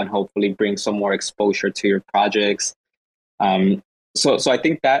well, and hopefully bring some more exposure to your projects. So I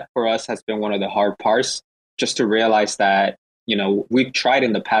think that for us has been one of the hard parts, just to realize that, we've tried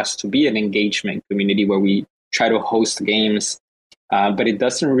in the past to be an engagement community where we try to host games, but it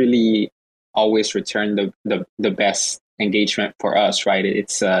doesn't really always return the best engagement for us, right?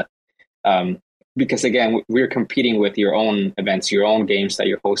 It's because again, we're competing with your own events, your own games that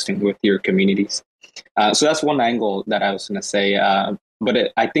you're hosting with your communities. So that's one angle that I was going to say.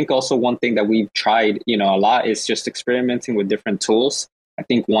 But I think also one thing that we've tried, a lot is just experimenting with different tools. I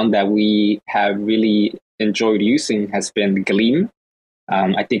think one that we have really enjoyed using has been Gleam.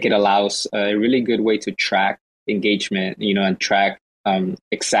 I think it allows a really good way to track engagement, and track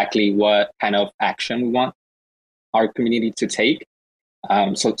exactly what kind of action we want our community to take.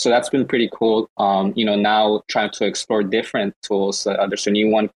 So that's been pretty cool. Now trying to explore different tools. There's a new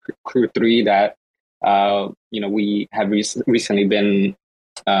one, Crew 3, that we have recently been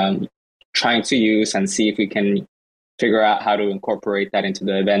trying to use and see if we can figure out how to incorporate that into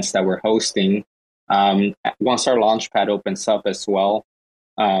the events that we're hosting. Once our launchpad opens up as well,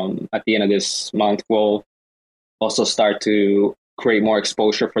 at the end of this month, we'll also start to create more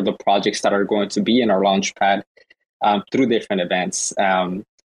exposure for the projects that are going to be in our launchpad through different events.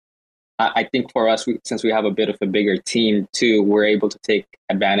 I think for us, since we have a bit of a bigger team too, we're able to take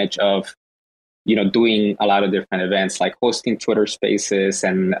advantage of, doing a lot of different events, like hosting Twitter Spaces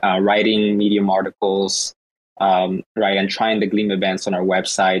and writing Medium articles, right, and trying the Gleam events on our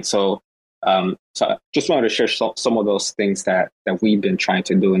website. So I just wanted to share some of those things that we've been trying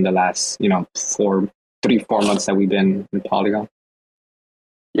to do in the last, 4 months that we've been in Polygon.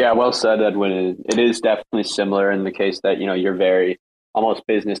 Yeah, well said, Edwin. It is definitely similar in the case that, you're very almost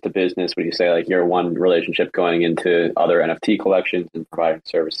business to business when you say like you're one relationship going into other NFT collections and providing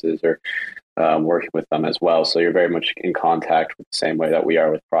services or working with them as well. So you're very much in contact with the same way that we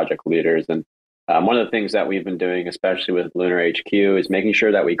are with project leaders. And one of the things that we've been doing, especially with Lunar HQ, is making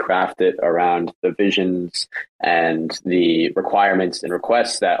sure that we craft it around the visions and the requirements and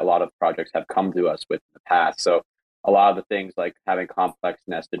requests that a lot of projects have come to us with in the past. So a lot of the things like having complex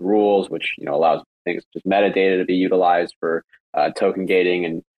nested rules, which allows things just metadata to be utilized for token gating,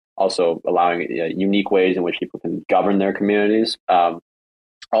 and also allowing unique ways in which people can govern their communities.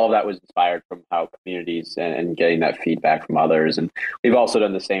 All of that was inspired from how communities and getting that feedback from others. And we've also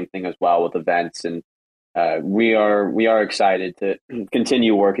done the same thing as well with events. And we are excited to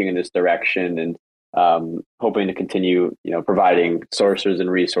continue working in this direction, and hoping to continue providing sources and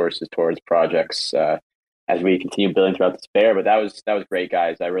resources towards projects as we continue building throughout this fair. But that was great,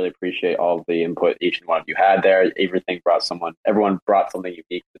 guys. I really appreciate all of the input each and one of you had there. Everyone brought something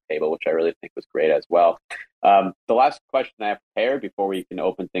unique to the table, which I really think was great as well. The last question I have prepared before we can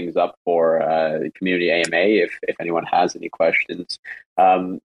open things up for the community AMA, if anyone has any questions,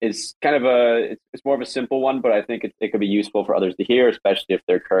 is kind of it's more of a simple one, but I think it could be useful for others to hear, especially if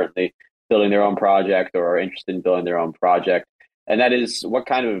they're currently building their own project or are interested in building their own project. And that is, what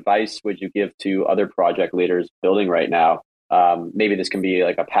kind of advice would you give to other project leaders building right now? Maybe this can be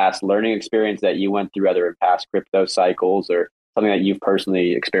like a past learning experience that you went through, either in past crypto cycles or something that you've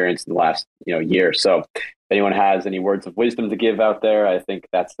personally experienced in the last year. So if anyone has any words of wisdom to give out there, I think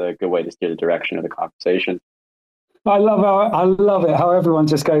that's a good way to steer the direction of the conversation. I love it how everyone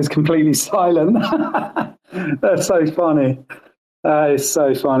just goes completely silent. That's so funny. It's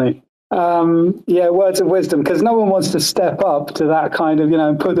so funny. Words of wisdom, because no one wants to step up to that kind of,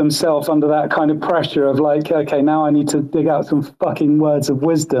 and put themselves under that kind of pressure of like, okay, now I need to dig out some fucking words of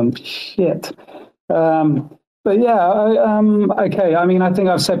wisdom. Shit. But yeah, okay. I mean, I think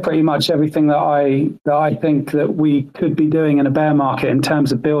I've said pretty much everything that I think that we could be doing in a bear market in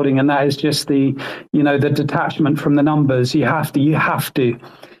terms of building, and that is just the detachment from the numbers. You have to.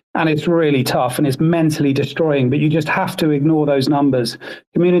 And it's really tough and it's mentally destroying, but you just have to ignore those numbers.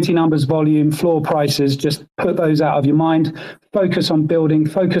 Community numbers, volume, floor prices, just put those out of your mind. Focus on building,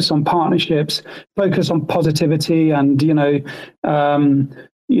 focus on partnerships, focus on positivity and,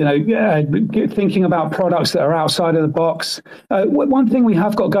 thinking about products that are outside of the box. One thing we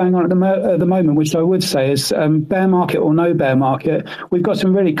have got going on at the moment, which I would say is bear market or no bear market, we've got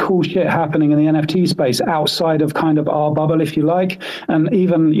some really cool shit happening in the NFT space outside of kind of our bubble, if you like. And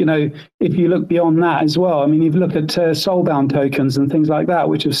even, if you look beyond that as well, I mean, you look at soulbound tokens and things like that,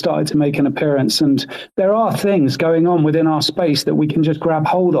 which have started to make an appearance. And there are things going on within our space that we can just grab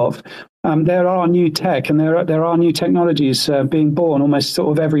hold of. There are new tech and there are new technologies being born almost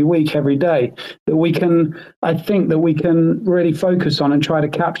sort of every week, every day that I think that we can really focus on and try to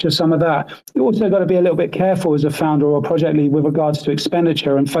capture some of that. You also got to be a little bit careful as a founder or a project lead with regards to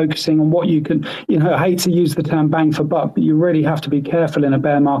expenditure and focusing on what you can, I hate to use the term bang for buck, but you really have to be careful in a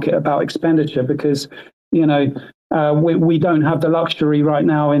bear market about expenditure because, we don't have the luxury right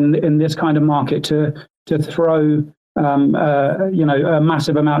now in this kind of market to throw a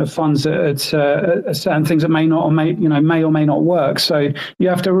massive amount of funds at certain things that may or may not work. So you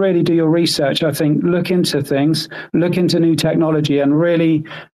have to really do your research. I think look into things, look into new technology, and really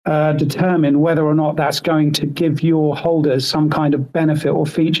determine whether or not that's going to give your holders some kind of benefit or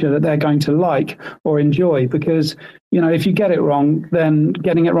feature that they're going to like or enjoy. Because if you get it wrong, then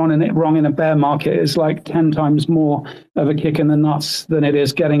getting it wrong in a bear market is like 10 times more of a kick in the nuts than it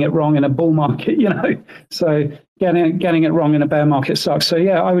is getting it wrong in a bull market. So getting it wrong in a bear market sucks. So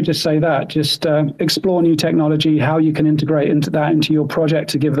yeah, I would just say that. Just explore new technology, how you can integrate into your project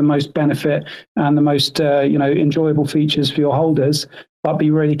to give the most benefit and the most enjoyable features for your holders. But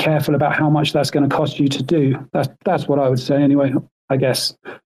be really careful about how much that's going to cost you to do. That's what I would say anyway, I guess.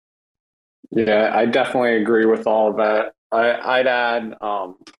 Yeah, I definitely agree with all of that. I'd add,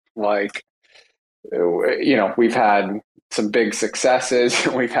 we've had some big successes.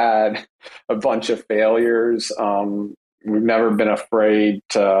 We've had a bunch of failures. We've never been afraid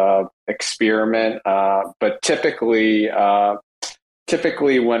to experiment, but typically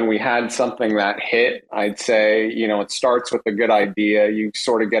when we had something that hit, I'd say, it starts with a good idea. You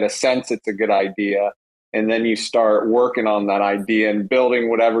sort of get a sense it's a good idea. And then you start working on that idea and building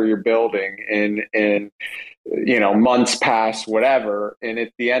whatever you're building in months pass, whatever. And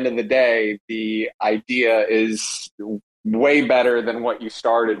at the end of the day, the idea is way better than what you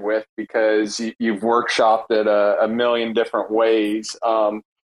started with because you've workshopped it a million different ways.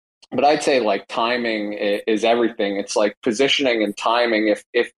 But I'd say like timing is everything. It's like positioning and timing.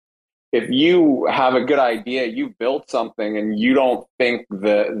 If you have a good idea, you built something and you don't think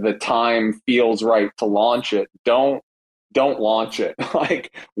the time feels right to launch it, don't launch it.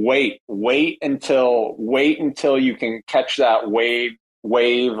 Like wait until you can catch that wave.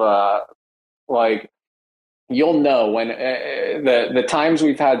 Like you'll know when the times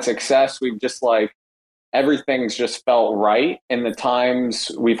we've had success, we've just like everything's just felt right. And the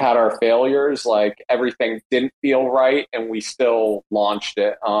times we've had our failures, like everything didn't feel right and we still launched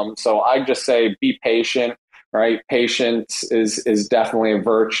it. So I just say be patient, right? Patience is definitely a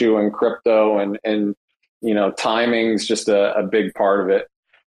virtue in crypto, and timing's just a big part of it.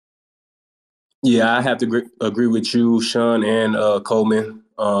 Yeah, I have to agree with you, Sean and Coleman.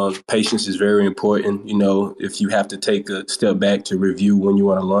 Patience is very important. If you have to take a step back to review when you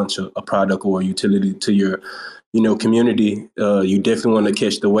want to launch a product or a utility to your, community, you definitely want to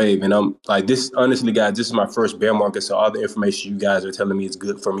catch the wave. And I'm like this, honestly, guys, this is my first bear market. So all the information you guys are telling me is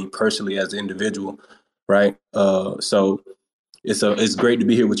good for me personally as an individual. Right. So it's great to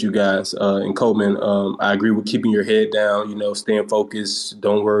be here with you guys. And Coleman, I agree with keeping your head down, staying focused.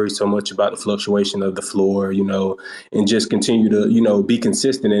 Don't worry so much about the fluctuation of the floor, and just continue to, be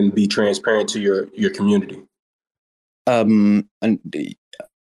consistent and be transparent to your community. And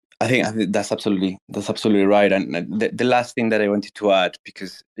I think that's absolutely right. And the last thing that I wanted to add,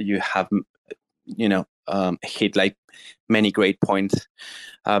 because you have, hit like many great points.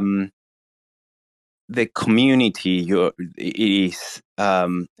 The community is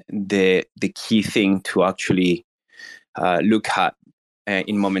the key thing to actually look at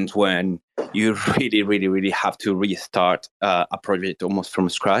in moments when you really, really, really have to restart a project almost from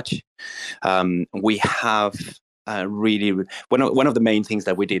scratch. We have really one of the main things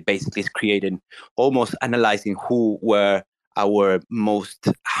that we did basically is almost analyzing who were our most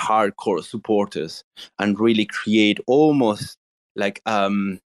hardcore supporters and really create almost like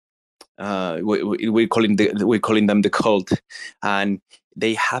we're calling them the cult, and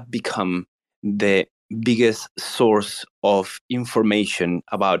they have become the biggest source of information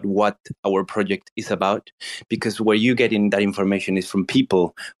about what our project is about, because where you getting that information is from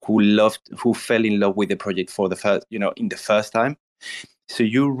people who fell in love with the project for the first, in the first time. So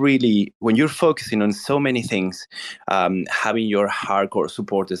you really, when you're focusing on so many things, having your hardcore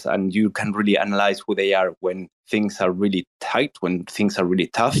supporters, and you can really analyze who they are when things are really tight, when things are really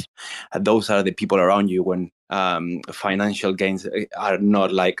tough. Those are the people around you when financial gains are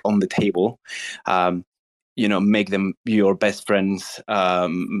not like on the table. Make them your best friends,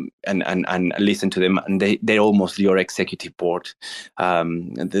 and listen to them. And they're almost your executive board.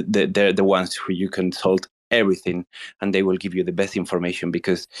 They're the ones who you consult everything, and they will give you the best information,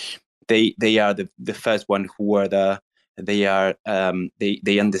 because they are the first one who are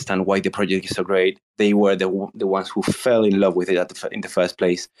they understand why the project is so great. They were the ones who fell in love with it in the first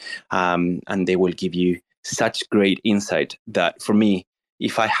place, and they will give you such great insight that, for me,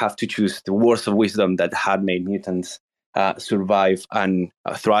 if I have to choose the words of wisdom that had made mutants survive and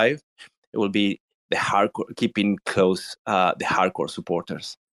thrive, it will be the hardcore, keeping close the hardcore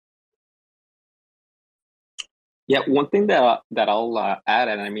supporters. Yeah, one thing that I'll add,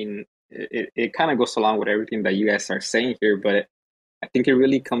 and I mean, it kind of goes along with everything that you guys are saying here, but I think it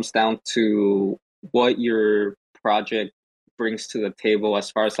really comes down to what your project brings to the table,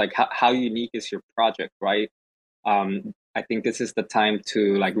 as far as like how unique is your project, right? I think this is the time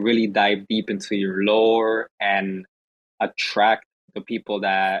to like really dive deep into your lore and attract the people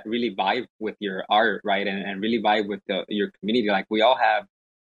that really vibe with your art, right? And really vibe with your community. Like, we all have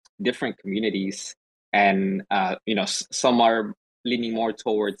different communities, and some are leaning more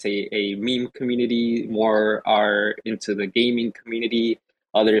towards a meme community, more are into the gaming community,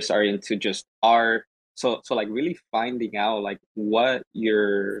 others are into just art. So like really finding out like what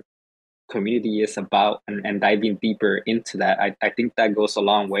your community is about and diving deeper into that. I think that goes a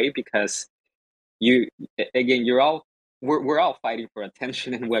long way because you again we're all fighting for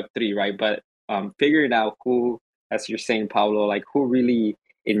attention in Web3, right? But figuring out who, as you're saying, Pablo, like who really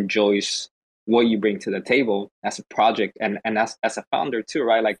enjoys what you bring to the table as a project and as a founder too,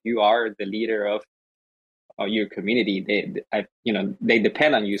 right? Like you are the leader of your community. They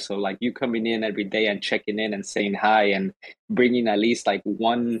depend on you. So like you coming in every day and checking in and saying hi and bringing at least like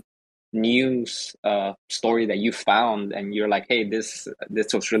one news story that you found and you're like, hey, this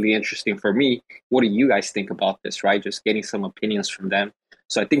was really interesting for me. What do you guys think about this, right? Just getting some opinions from them.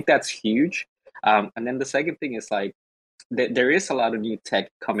 So I think that's huge. And then the second thing is like there is a lot of new tech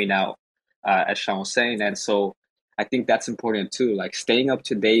coming out, as Sean was saying, and so I think that's important too, like staying up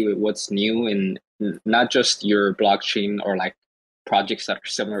to date with what's new in not just your blockchain or like projects that are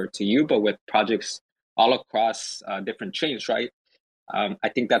similar to you, but with projects all across different chains, right? I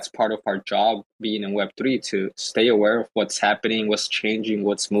think that's part of our job being in Web3 to stay aware of what's happening, what's changing,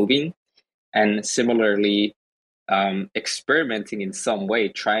 what's moving, and similarly, experimenting in some way,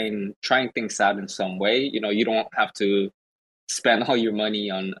 trying things out in some way. You don't have to spend all your money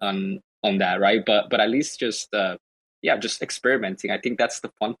on that, right? But at least just just experimenting. I think that's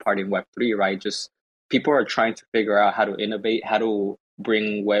the fun part in Web3, right? Just people are trying to figure out how to innovate, how to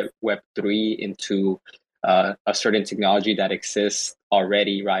bring Web3 into a certain technology that exists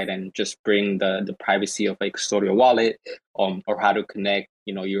already, right? And just bring the privacy of a custodial wallet, or how to connect,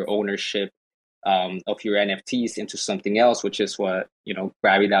 your ownership of your NFTs into something else, which is what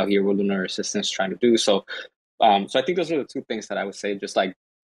Gravity out here with Lunar Assistance trying to do. So I think those are the two things that I would say. Just like,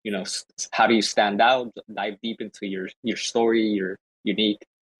 how do you stand out? Dive deep into your story, your unique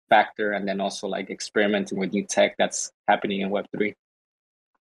factor, and then also like experimenting with new tech that's happening in Web3.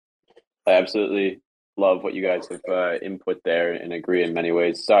 I absolutely love what you guys have input there and agree in many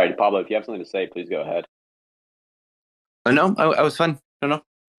ways. Sorry, Pablo, if you have something to say, please go ahead. No, I was fine. No,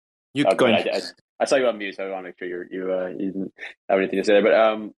 you go ahead. I saw you on mute, so I want to make sure you didn't have anything to say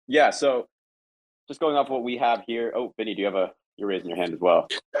there. But yeah, so just going off what we have here. Oh, Vinny, do you have you're raising your hand as well?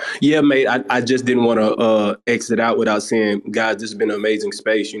 Yeah, mate. I just didn't want to exit out without saying, guys, this has been an amazing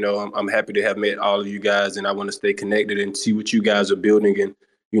space. I'm happy to have met all of you guys, and I want to stay connected and see what you guys are building and,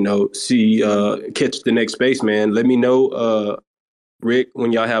 catch the next space, man. Let me know, Rick,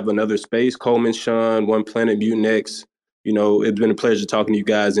 when y'all have another space. Coleman, Sean, One Planet, Mutex. It's been a pleasure talking to you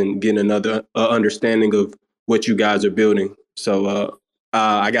guys and getting another understanding of what you guys are building. So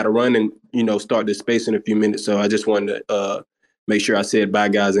I got to run and, start this space in a few minutes. So I just wanted to make sure I said bye,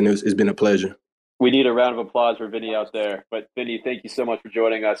 guys, and it's been a pleasure. We need a round of applause for Vinny out there. But Vinny, thank you so much for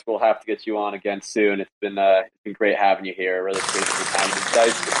joining us. We'll have to get you on again soon. It's been great having you here. I really appreciate your time and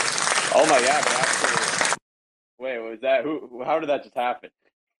insights. Oh my God! Actually, wait, was that who? How did that just happen?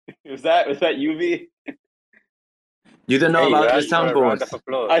 was that you, V? You don't know about the soundboard.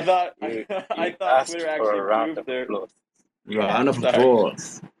 I thought Twitter actually improved their round of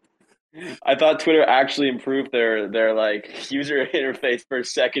applause. I thought Twitter actually improved their like user interface for a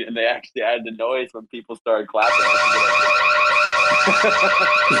second, and they actually added the noise when people started clapping.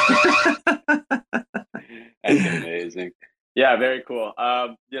 That's amazing. Yeah, very cool.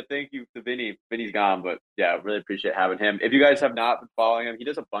 Yeah, thank you to Vinny. Vinny's gone, but yeah, really appreciate having him. If you guys have not been following him, he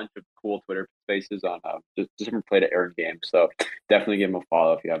does a bunch of cool Twitter spaces on just different play to earn games. So definitely give him a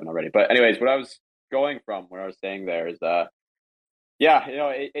follow if you haven't already. But anyways, what I was saying there is yeah,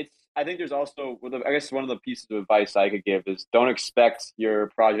 it's I think there's also I guess one of the pieces of advice I could give is don't expect your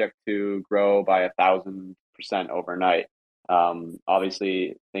project to grow by 1,000% overnight.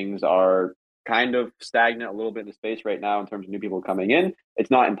 Obviously things are kind of stagnant a little bit in the space right now in terms of new people coming in.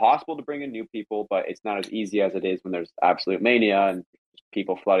 It's not impossible to bring in new people, but it's not as easy as it is when there's absolute mania and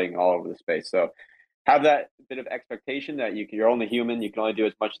people flooding all over the space. So have that bit of expectation that you're only human, you can only do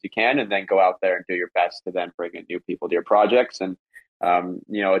as much as you can, and then go out there and do your best to then bring in new people to your projects. And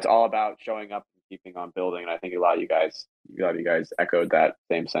it's all about showing up and keeping on building. And I think a lot of you guys echoed that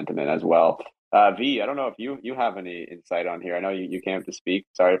same sentiment as well. V, I don't know if you have any insight on here. I know you came to speak.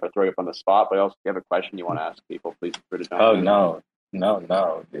 Sorry if I throw you up on the spot, but also if you have a question you want to ask people, please feel free to jump in. No.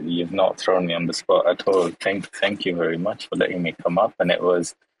 You've not thrown me on the spot at all. Thank you very much for letting me come up. And it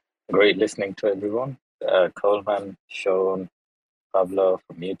was great listening to everyone. Coleman, Sean, Pablo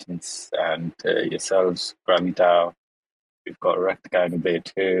from Mutants, and yourselves, Gravitao. We've got Rectgang there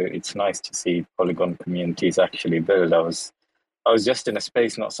too. It's nice to see Polygon communities actually build. I was just in a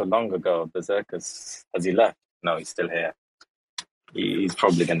space not so long ago. Berserkers, has he left? No, he's still here. he's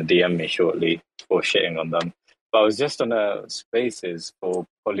probably going to DM me shortly for shitting on them. But I was just on a Spaces for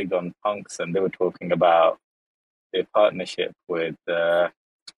Polygon Punks, and they were talking about their partnership with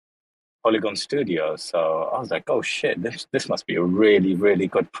Polygon Studio. So I was like, oh shit, this must be a really, really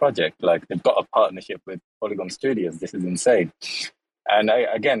good project. Like, they've got a partnership with Polygon Studios. This is insane. And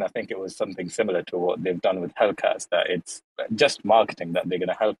I think it was something similar to what they've done with Hellcats, that it's just marketing that they're going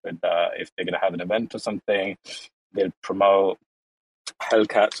to help with. If they're going to have an event or something, they'll promote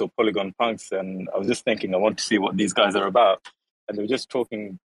Hellcats or Polygon Punks. And I was just thinking, I want to see what these guys are about. And they were just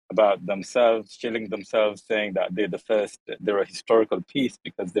talking about themselves, chilling themselves, saying that they're a historical piece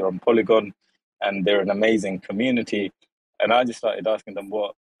because they're on Polygon and they're an amazing community. And I just started asking them,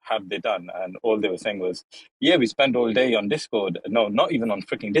 what have they done? And all they were saying was, yeah, we spend all day on Discord. No, not even on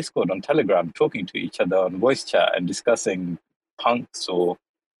freaking Discord, on Telegram, talking to each other on voice chat and discussing punks or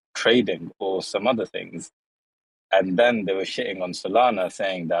trading or some other things. And then they were shitting on Solana,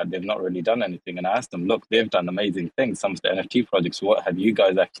 saying that they've not really done anything. And I asked them, look, they've done amazing things, some of the NFT projects. What have you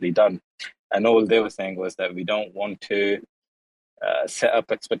guys actually done? And all they were saying was that we don't want to set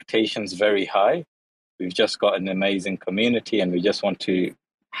up expectations very high. We've just got an amazing community, and we just want to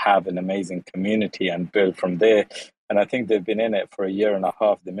have an amazing community and build from there. And I think they've been in it for a year and a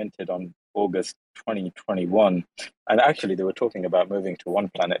half. They minted on August 2021. And actually, they were talking about moving to One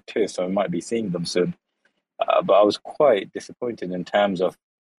Planet too, so we might be seeing them soon. But I was quite disappointed in terms of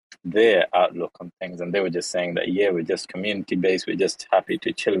their outlook on things. And they were just saying that, yeah, we're just community-based. We're just happy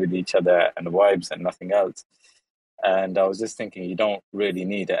to chill with each other and vibes and nothing else. And I was just thinking, you don't really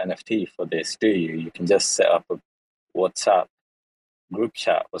need an NFT for this, do you? You can just set up a WhatsApp group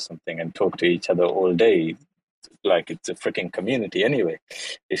chat or something and talk to each other all day. Like, it's a freaking community anyway.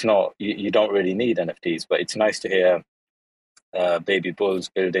 It's not, you don't really need NFTs, but it's nice to hear Baby Bulls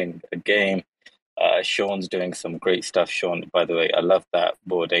building a game. Sean's doing some great stuff. Sean, by the way, I love that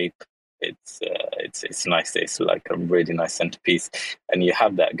Bored Ape. It's nice. It's like a really nice centerpiece, and you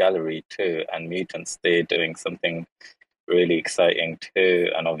have that gallery too. And Mutants, they're doing something really exciting too.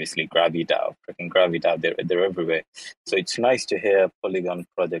 And obviously GraviDAO, freaking GraviDAO, they're everywhere. So it's nice to hear Polygon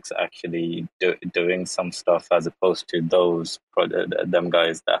projects actually doing some stuff, as opposed to them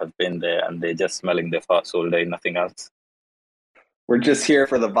guys that have been there and they're just smelling their farts all day, nothing else. We're just here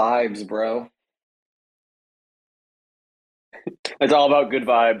for the vibes, bro. It's all about good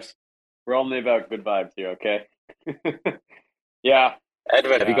vibes. We're only about good vibes here, okay? Yeah.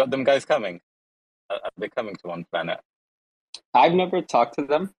 Edwin, have you got them guys coming? Are they coming to One Planet? I've never talked to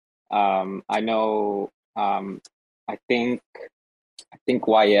them. I know. I think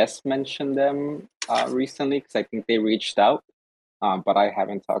YS mentioned them recently, because I think they reached out, but I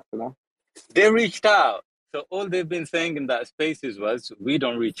haven't talked to them. They reached out. So all they've been saying in that Spaces was, we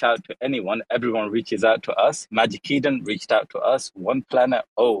don't reach out to anyone. Everyone reaches out to us. Magic Eden reached out to us. One Planet,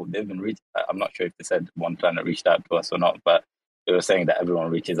 they've been reached. I'm not sure if they said One Planet reached out to us or not, but they were saying that everyone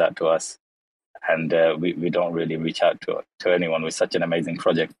reaches out to us. And we don't really reach out to anyone with such an amazing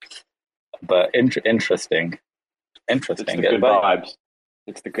project. But interesting. It's the good vibes.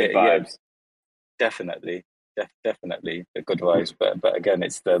 It's the good vibes. Yeah, definitely. Definitely the good vibes, but again,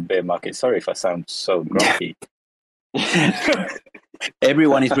 it's the bear market. Sorry if I sound so grumpy.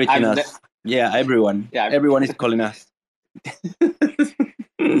 Everyone is reaching us. Yeah, everyone. Yeah, everyone is calling us.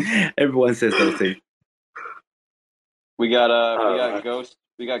 Everyone says those things. We got Ghost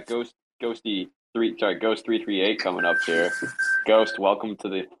 338 coming up here. Ghost, welcome to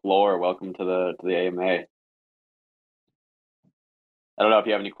the floor. Welcome to the AMA. I don't know if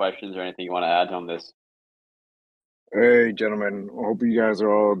you have any questions or anything you want to add on this. Hey, gentlemen. I hope you guys are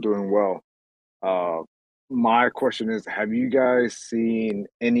all doing well. My question is, have you guys seen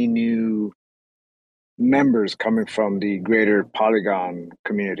any new members coming from the greater Polygon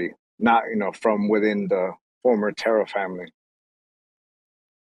community? Not, from within the former Terra family.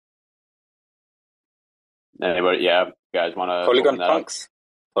 Anybody? Yeah, you guys want to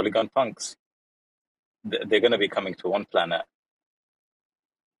Polygon Punks. They're going to be coming to One Planet.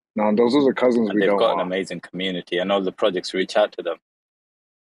 No, those are the cousins and they've got an amazing community, and all the projects reach out to them.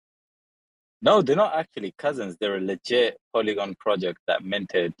 No, they're not actually cousins. They're a legit Polygon project that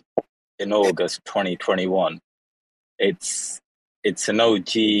minted in August 2021. It's an OG,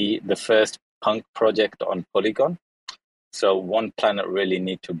 the first punk project on Polygon. So One Planet really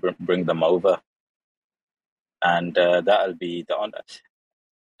need to bring them over, and that'll be the honor.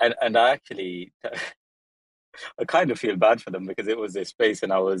 And I actually. I kind of feel bad for them, because it was their space,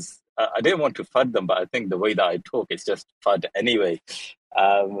 and I didn't want to FUD them, but I think the way that I talk, it's just FUD anyway.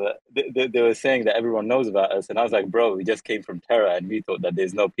 They were saying that everyone knows about us, and I was like, bro, we just came from Terra, and we thought that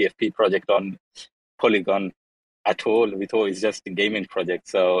there's no PFP project on Polygon. at all. We thought it's just a gaming project.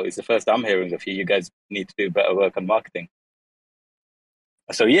 So it's the first I'm hearing of you. You guys need to do better work on marketing.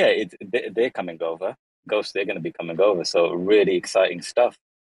 So yeah, they're coming over. Ghost, they're going to be coming over. So really exciting stuff.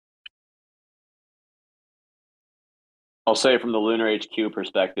 I'll say from the Lunar HQ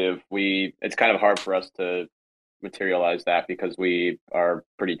perspective, it's kind of hard for us to materialize that because we are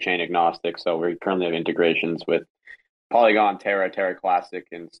pretty chain agnostic. So we currently have integrations with Polygon, Terra Classic,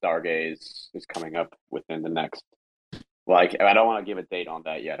 and Stargaze is coming up within the next. Like, I don't want to give a date on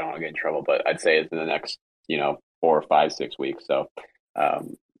that yet. I don't want to get in trouble, but I'd say it's in the next, 4 or 5, 6 weeks. So,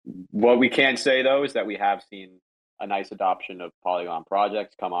 what we can say though is that we have seen a nice adoption of Polygon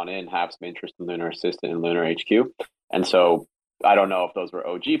projects come on in, have some interest in Lunar Assistant and Lunar HQ, and so I don't know if those were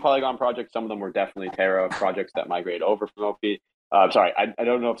OG Polygon projects. Some of them were definitely Terra projects that migrated over from OP. Sorry, I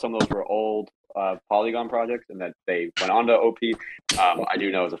don't know if some of those were old Polygon projects and that they went on to OP. I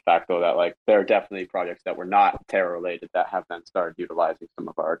do know as a fact, though, that like there are definitely projects that were not Terra related that have then started utilizing some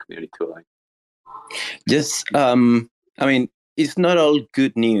of our community tooling. Yes, I mean, it's not all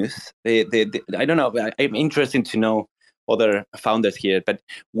good news. I don't know. I'm interested to know other founders here, but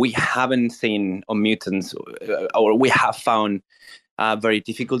we haven't seen on Mutants, or we have found very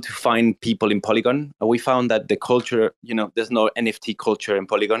difficult to find people in Polygon. We found that the culture, there's no NFT culture in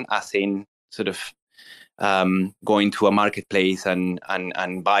Polygon, as in sort of going to a marketplace and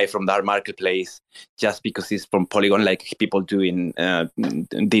buy from that marketplace just because it's from Polygon, like people did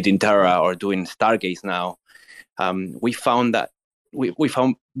in Terra or doing Stargaze now. We found that we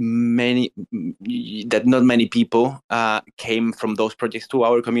found that not many people came from those projects to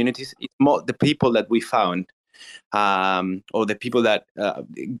our communities. It's more the people that we found, or the people that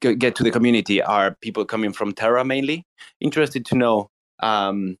get to the community are people coming from Terra mainly. Interested to know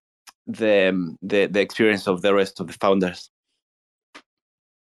the experience of the rest of the founders.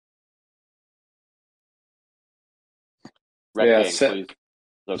 Please.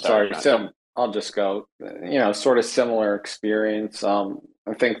 Sorry. So I'll just go. Sort of similar experience.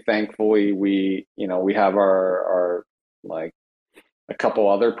 I think thankfully we have our like a couple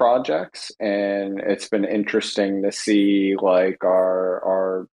other projects, and it's been interesting to see like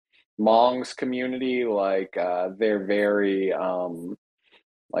our Mongs community. Like they're very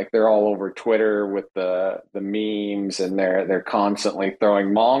like they're all over Twitter with the memes, and they're constantly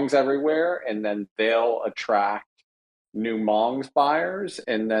throwing Mongs everywhere, and then they'll attract new Mongs buyers,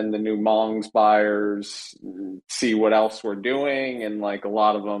 and then the new Mongs buyers see what else we're doing, and like a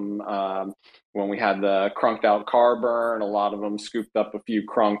lot of them when we had the crunked out car burn, a lot of them scooped up a few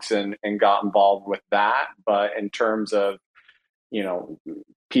crunks and got involved with that. But in terms of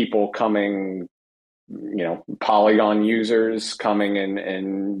people coming, Polygon users coming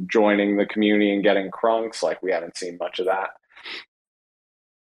and joining the community and getting crunks, like we haven't seen much of that.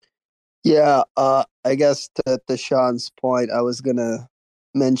 Yeah, I guess to Sean's point, I was going to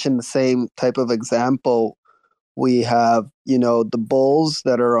mention the same type of example. We have, the bulls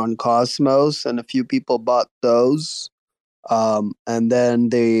that are on Cosmos, and a few people bought those. And then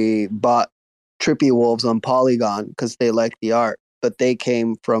they bought Trippy Wolves on Polygon because they like the art. But they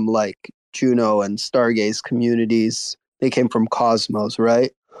came from like Juno and Stargaze communities. They came from Cosmos,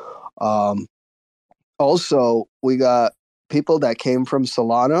 right? Also, we got people that came from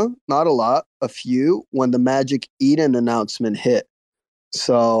Solana, not a lot, a few, when the Magic Eden announcement hit.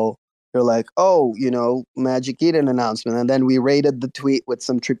 So they're like, oh, Magic Eden announcement. And then we rated the tweet with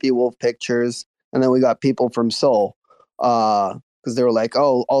some Trippy Wolf pictures. And then we got people from Sol. Because they were like,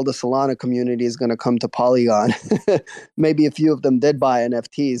 oh, all the Solana community is going to come to Polygon. Maybe a few of them did buy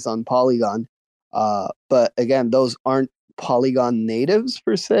NFTs on Polygon. But again, those aren't Polygon natives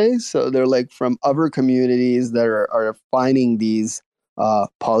per se. So they're like from other communities that are finding these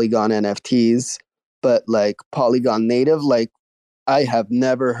Polygon NFTs. But like Polygon native, like I have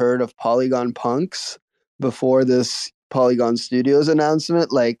never heard of Polygon punks before this Polygon Studios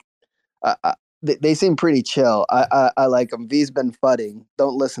announcement. Like, they seem pretty chill. I like them. V's been fudding.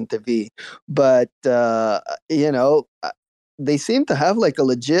 Don't listen to V. But, they seem to have like a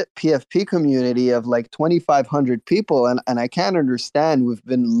legit PFP community of like 2,500 people. And I can't understand. We've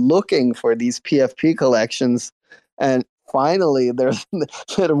been looking for these PFP collections. And finally, there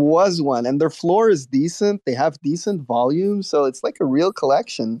was one. And their floor is decent. They have decent volume. So it's like a real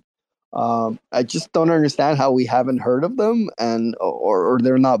collection. I just don't understand how we haven't heard of them, and or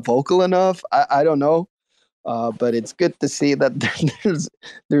they're not vocal enough. I don't know, but it's good to see that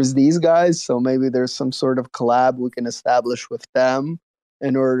there's these guys. So maybe there's some sort of collab we can establish with them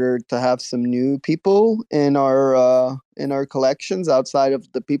in order to have some new people in our collections outside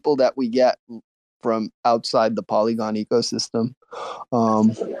of the people that we get from outside the Polygon ecosystem.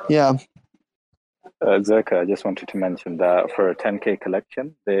 Yeah. Zerka, I just wanted to mention that for a 10K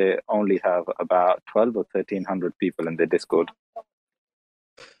collection, they only have about 12 or 1300 people in the Discord.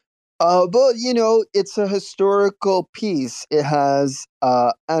 But it's a historical piece. It has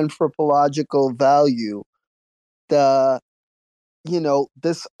anthropological value. This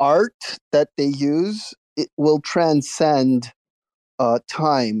art that they use, it will transcend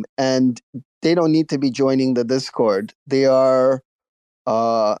time, and they don't need to be joining the Discord. They are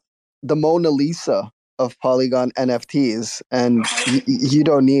the Mona Lisa of Polygon NFTs, and you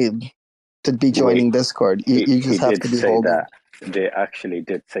don't need to be joining Discord. You just have to be holding. That. They actually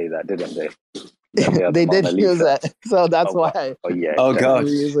did say that, didn't they? They did use that, so that's why. Oh yeah. Oh gosh, we're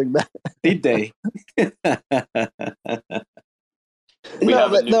using that. did they?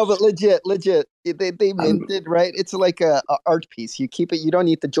 But legit. They minted, right? It's like a art piece. You keep it. You don't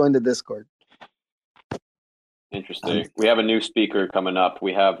need to join the Discord. Interesting. We have a new speaker coming up.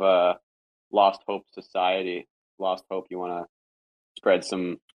 We have Lost Hope Society. Lost Hope, you want to spread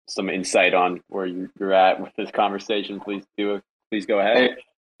some insight on where you're at with this conversation? Please go ahead.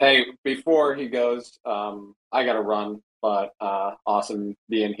 Hey, before he goes, I got to run, but awesome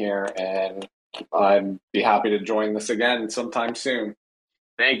being here, and I'd be happy to join this again sometime soon.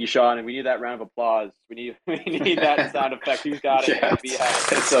 Thank you, Sean, and we need that round of applause. We need that sound effect. Who's got it? Yeah,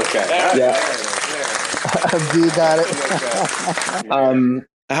 it's okay. Yeah. You got it.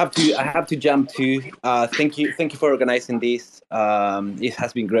 I have to jump too. Thank you for organizing this. It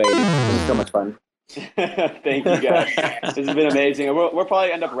has been great. It's been so much fun. Thank you, guys. This has been amazing. We'll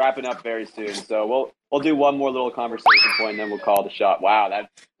probably end up wrapping up very soon. So we'll do one more little conversation point, and then we'll call the shot. Wow,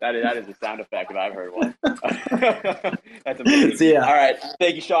 that is a sound effect if I've heard one. That's amazing. So, yeah. All right.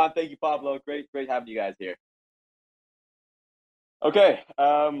 Thank you, Sean. Thank you, Pablo. Great having you guys here. Okay,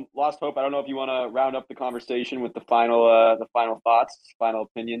 Lost Hope. I don't know if you want to round up the conversation with the final thoughts, final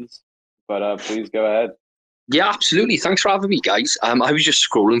opinions, but please go ahead. Yeah, absolutely. Thanks for having me, guys. I was just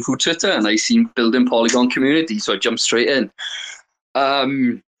scrolling through Twitter and I seen building Polygon community, so I jumped straight in. Yeah,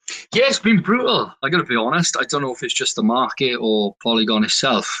 it's been brutal. I got to be honest. I don't know if it's just the market or Polygon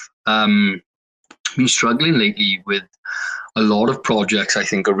itself. Been struggling lately with a lot of projects. I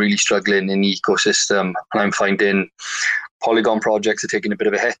think are really struggling in the ecosystem. I'm finding Polygon projects are taking a bit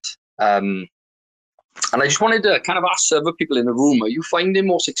of a hit. And I just wanted to kind of ask other people in the room, are you finding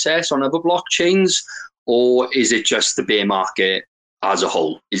more success on other blockchains, or is it just the bear market as a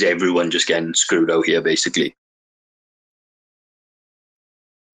whole? Is everyone just getting screwed out here, basically?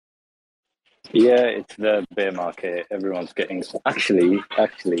 Yeah, it's the bear market. Everyone's getting... Actually,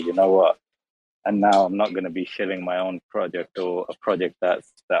 you know what? And now I'm not going to be shilling my own project or a project that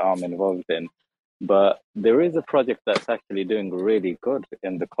I'm involved in. But there is a project that's actually doing really good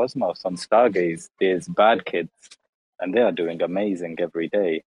in the Cosmos on Stargaze. There's Bad Kids, and they are doing amazing every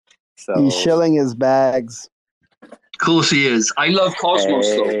day. So he's shilling his bags. Of course he is. I love Cosmos,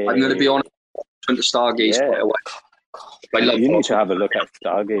 though. I'm going to be honest. I went to Stargaze quite a while. You need to have a look at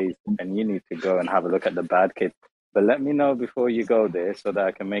Stargaze, and you need to go and have a look at the Bad Kids. But let me know before you go there so that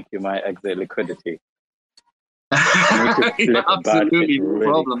I can make you my exit liquidity. Absolutely, no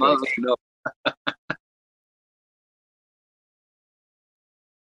problem. I'll let you know.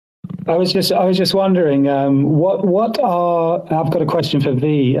 I was just wondering, what are... I've got a question for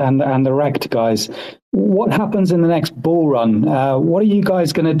V and the Rect guys. What happens in the next bull run? What are you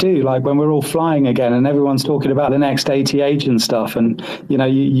guys going to do? Like when we're all flying again and everyone's talking about the next ATH and stuff, and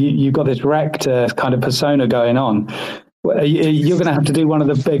you got this Rect kind of persona going on. You're going to have to do one of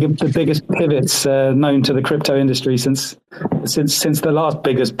the biggest pivots known to the crypto industry since the last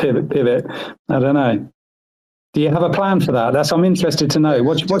biggest pivot. I don't know. Do you have a plan for that? I'm interested to know.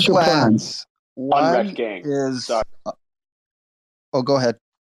 What's your plans? Unwrecked Gang. Sorry. Oh, go ahead.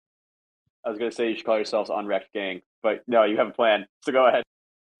 I was going to say you should call yourselves Unwrecked Gang, but no, you have a plan. So go ahead.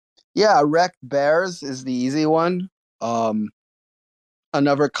 Yeah, Wrecked Bears is the easy one.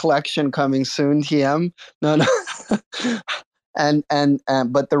 Another collection coming soon, TM. No. and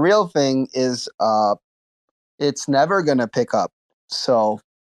but the real thing is it's never going to pick up. So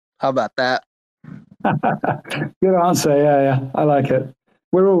how about that? Good answer. Yeah. I like it.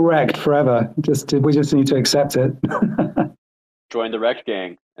 We're all wrecked forever. We just need to accept it. Join the Wrecked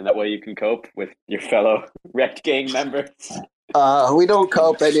Gang, and that way you can cope with your fellow Wrecked Gang members. We don't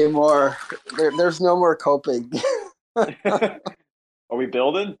cope anymore. There's no more coping. Are we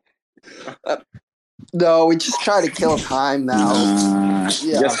building? No, we just try to kill time now.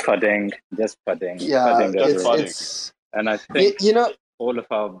 Just pudding. Yeah, it's and I think all of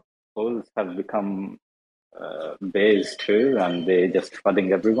our bulls have become bears too, and they're just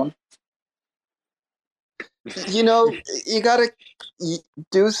flooding everyone. you know, you gotta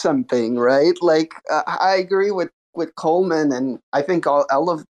do something, right? Like I agree with Coleman, and I think all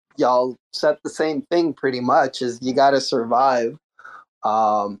of y'all said the same thing pretty much. Is you gotta survive,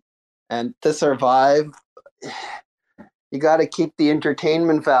 and to survive, you gotta keep the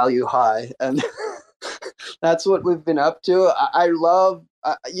entertainment value high, and that's what we've been up to. I love.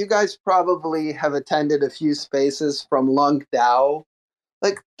 You guys probably have attended a few spaces from Lung Dao.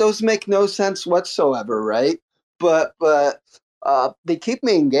 Like those make no sense whatsoever, right? But they keep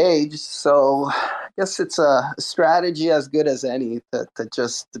me engaged, so I guess it's a strategy as good as any to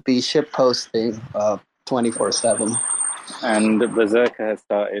just be ship posting 24/7. And Berserker has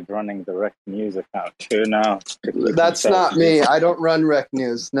started running the Rec News account too now. That's not me. I don't run Rec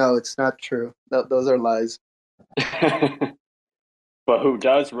News. No, it's not true. Those are lies. But who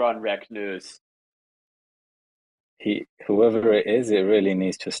does run Rec News? Whoever it is, it really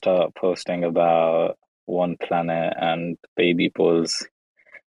needs to start posting about One Planet and Baby Bulls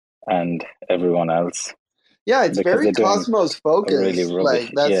and everyone else. Yeah, it's very Cosmos focused. Really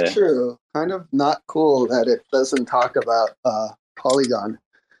rubbish, like that's true. Kind of not cool that it doesn't talk about Polygon.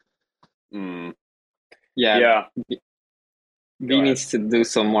 Yeah. B needs to do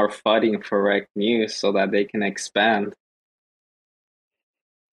some more fighting for Rec News so that they can expand.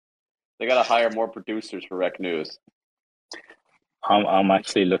 They got to hire more producers for Rec News. I'm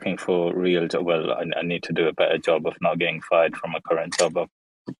actually looking for real job. Well, I need to do a better job of not getting fired from my current job. I've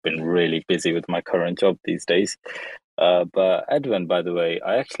been really busy with my current job these days. But Edwin, by the way,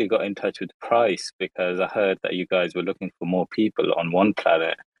 I actually got in touch with Price because I heard that you guys were looking for more people on One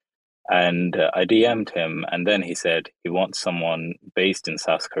Planet. And I DM'd him, and then he said he wants someone based in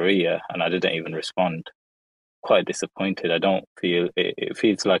South Korea, and I didn't even respond. Quite disappointed. I don't feel it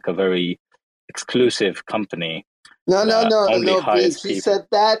feels like a very exclusive company. No. He said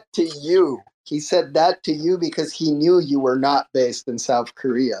that to you. He said that to you because he knew you were not based in South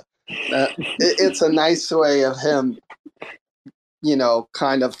Korea. It's a nice way of him,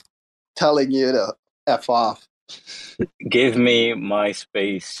 kind of telling you to F off. Give me my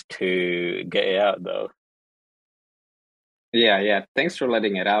space to get it out, though. Yeah. Thanks for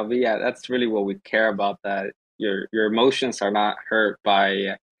letting it out. But yeah, that's really what we care about. That your emotions are not hurt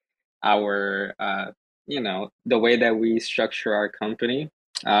by our, the way that we structure our company.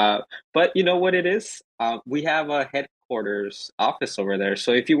 But you know what it is? We have a headquarters office over there.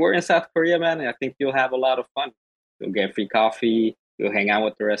 So if you were in South Korea, man, I think you'll have a lot of fun. You'll get free coffee. You'll hang out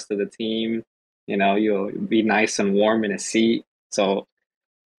with the rest of the team. You'll be nice and warm in a seat. So,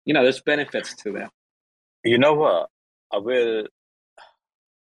 there's benefits to that. You know what? I will.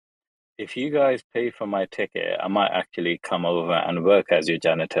 If you guys pay for my ticket, I might actually come over and work as your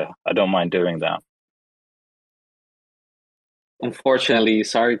janitor. I don't mind doing that. Unfortunately,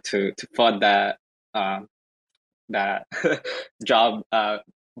 sorry to fud that job,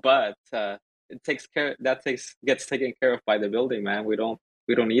 but it gets taken care of by the building, man. We don't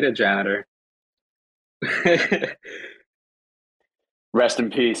need a janitor. Rest in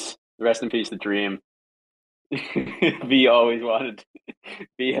peace, the dream. V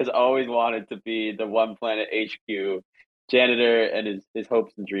has always wanted to be the One Planet HQ janitor, and his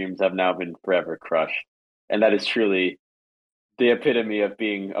hopes and dreams have now been forever crushed. And that is truly the epitome of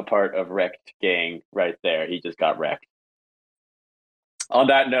being a part of Wrecked Gang right there. He just got wrecked. On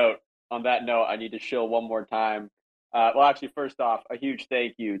that note, I need to shill one more time. Well, actually, first off, a huge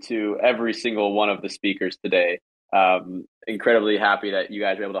thank you to every single one of the speakers today. Incredibly happy that you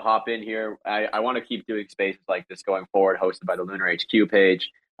guys were able to hop in here. I want to keep doing spaces like this going forward, hosted by the Lunar HQ page,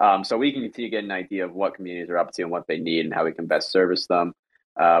 so we can continue to get an idea of what communities are up to and what they need and how we can best service them.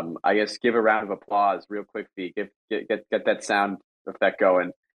 I guess give a round of applause real quick, Fee. Get that sound effect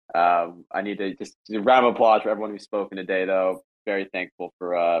going. I need to just a round of applause for everyone who's spoken today, though. Very thankful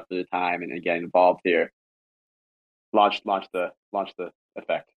for the time and getting involved here. Launch the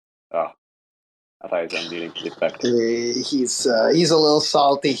effect. Oh, I thought he was unmuting the effect. He's a little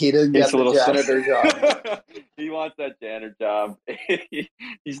salty. He didn't get the janitor job. He wants that janitor job.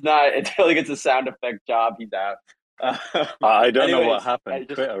 He's not until he gets a sound effect job. He's out. I don't know what happened.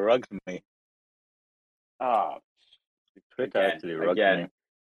 Twitter rugged me. Oh, Twitter actually rugged me.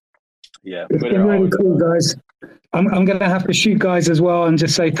 Yeah, it's been really cool, guys. I'm going to have to shoot, guys, as well, and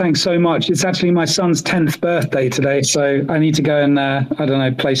just say thanks so much. It's actually my son's 10th birthday today, so I need to go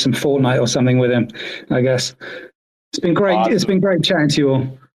and play some Fortnite or something with him, I guess. It's been great. Awesome. It's been great chatting to you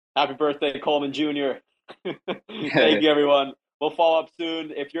all. Happy birthday, Coleman Jr. Thank you, everyone. We'll follow up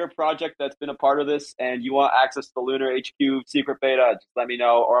soon. If you're a project that's been a part of this and you want access to the Lunar HQ secret beta, just let me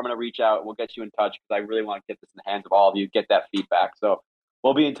know, or I'm going to reach out. We'll get you in touch because I really want to get this in the hands of all of you, get that feedback. So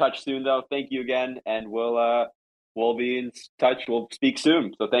We'll be in touch soon, though. Thank you again, and we'll be in touch. We'll speak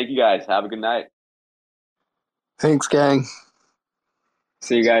soon. So thank you guys. Have a good night. Thanks, gang.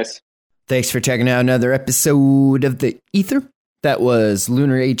 See you guys. Thanks for checking out another episode of The Ether. That was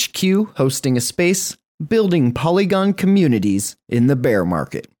Lunar HQ hosting a space, building Polygon communities in the bear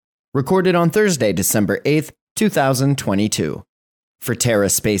market. Recorded on Thursday, December 8th, 2022. For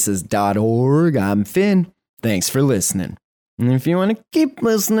TerraSpaces.org, I'm Finn. Thanks for listening. And if you want to keep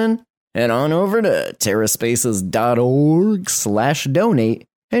listening, head on over to TerraSpaces.org/donate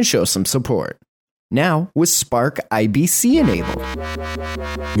and show some support. Now with Spark IBC enabled.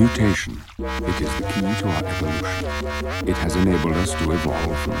 Mutation. It is the key to our evolution. It has enabled us to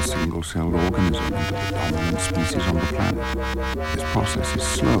evolve from a single-celled organism into the dominant species on the planet. This process is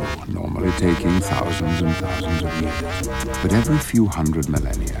slow, normally taking thousands and thousands of years. But every few hundred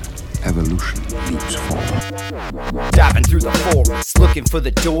millennia, evolution leaps forward. Diving through the forest, looking for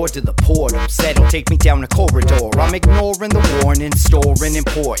the door to the portals that'll take me down a corridor. I'm ignoring the warning, storing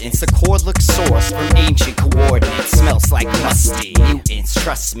importance. The cordless source from ancient coordinates smells like musty mutants.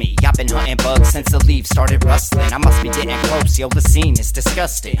 Trust me, I've been hunting bugs since the leaves started rustling. I must be getting close, yo, the scene is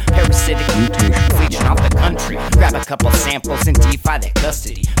disgusting. Parasitic mutations leeching off the country. Grab a couple samples and defy their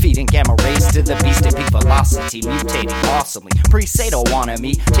custody. Feeding gamma rays to the beast at peak velocity, mutating awesomely. Pre-Sato wanted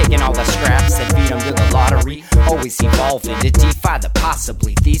me, taking all the scraps and feed them to the lottery. Always evolving to defy the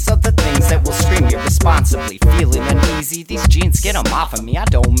possibly. These are the things that will stream irresponsibly. Feeling uneasy, these genes get them off of me. I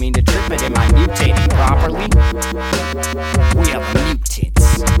don't mean to trip, but am I mutating properly? We are the mutants.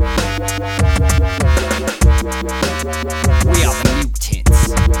 We are the mutants.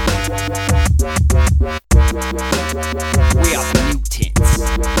 We are the mutants.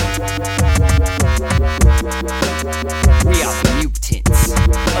 We are the mutants.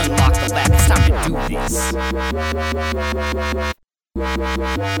 Unlock the lab, it's time to do this.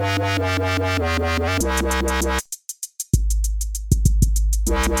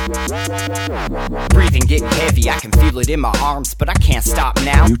 Breathing getting heavy, I can feel it in my arms, but I can't stop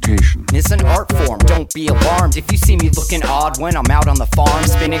now. Mutation. It's an art form, don't be alarmed if you see me looking odd when I'm out on the farm,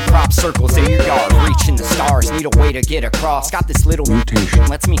 spinning crop circles in your yard, reaching the stars, need a way to get across. Got this little mutation,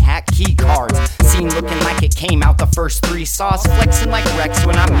 lets me hack key cards. Scene looking like it came out the first 3 saws, flexing like Rex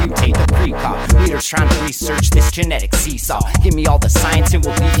when I mutate the pre-cop. Leaders trying to research this genetic seesaw. Give me all the science and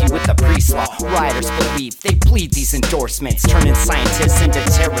we'll leave you with the pre-slaw. Writers believe they bleed these endorsements, turning scientists into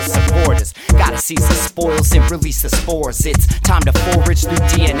terror supporters. Gotta seize the spoils and release the spores. It's time to forage through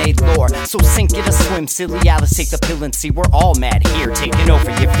DNA lore. So sink it or swim, silly Alice, take the pill and see. We're all mad here, taking over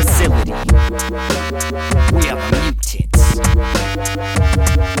your facility. We are the mutants.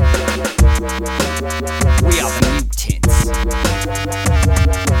 We are the mutants.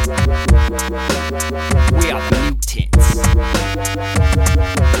 We are the mutants.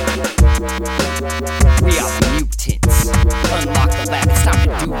 We are the mutants. Unlock the lab, it's time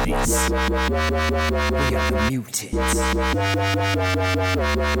to do this. We are the mutants.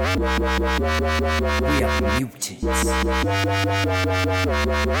 We are the mutants.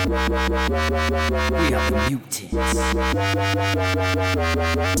 We are the mutants.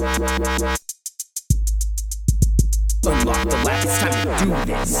 Unlock the lab, it's time to do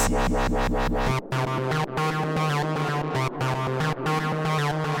this.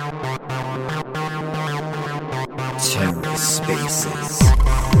 TerraSpaces.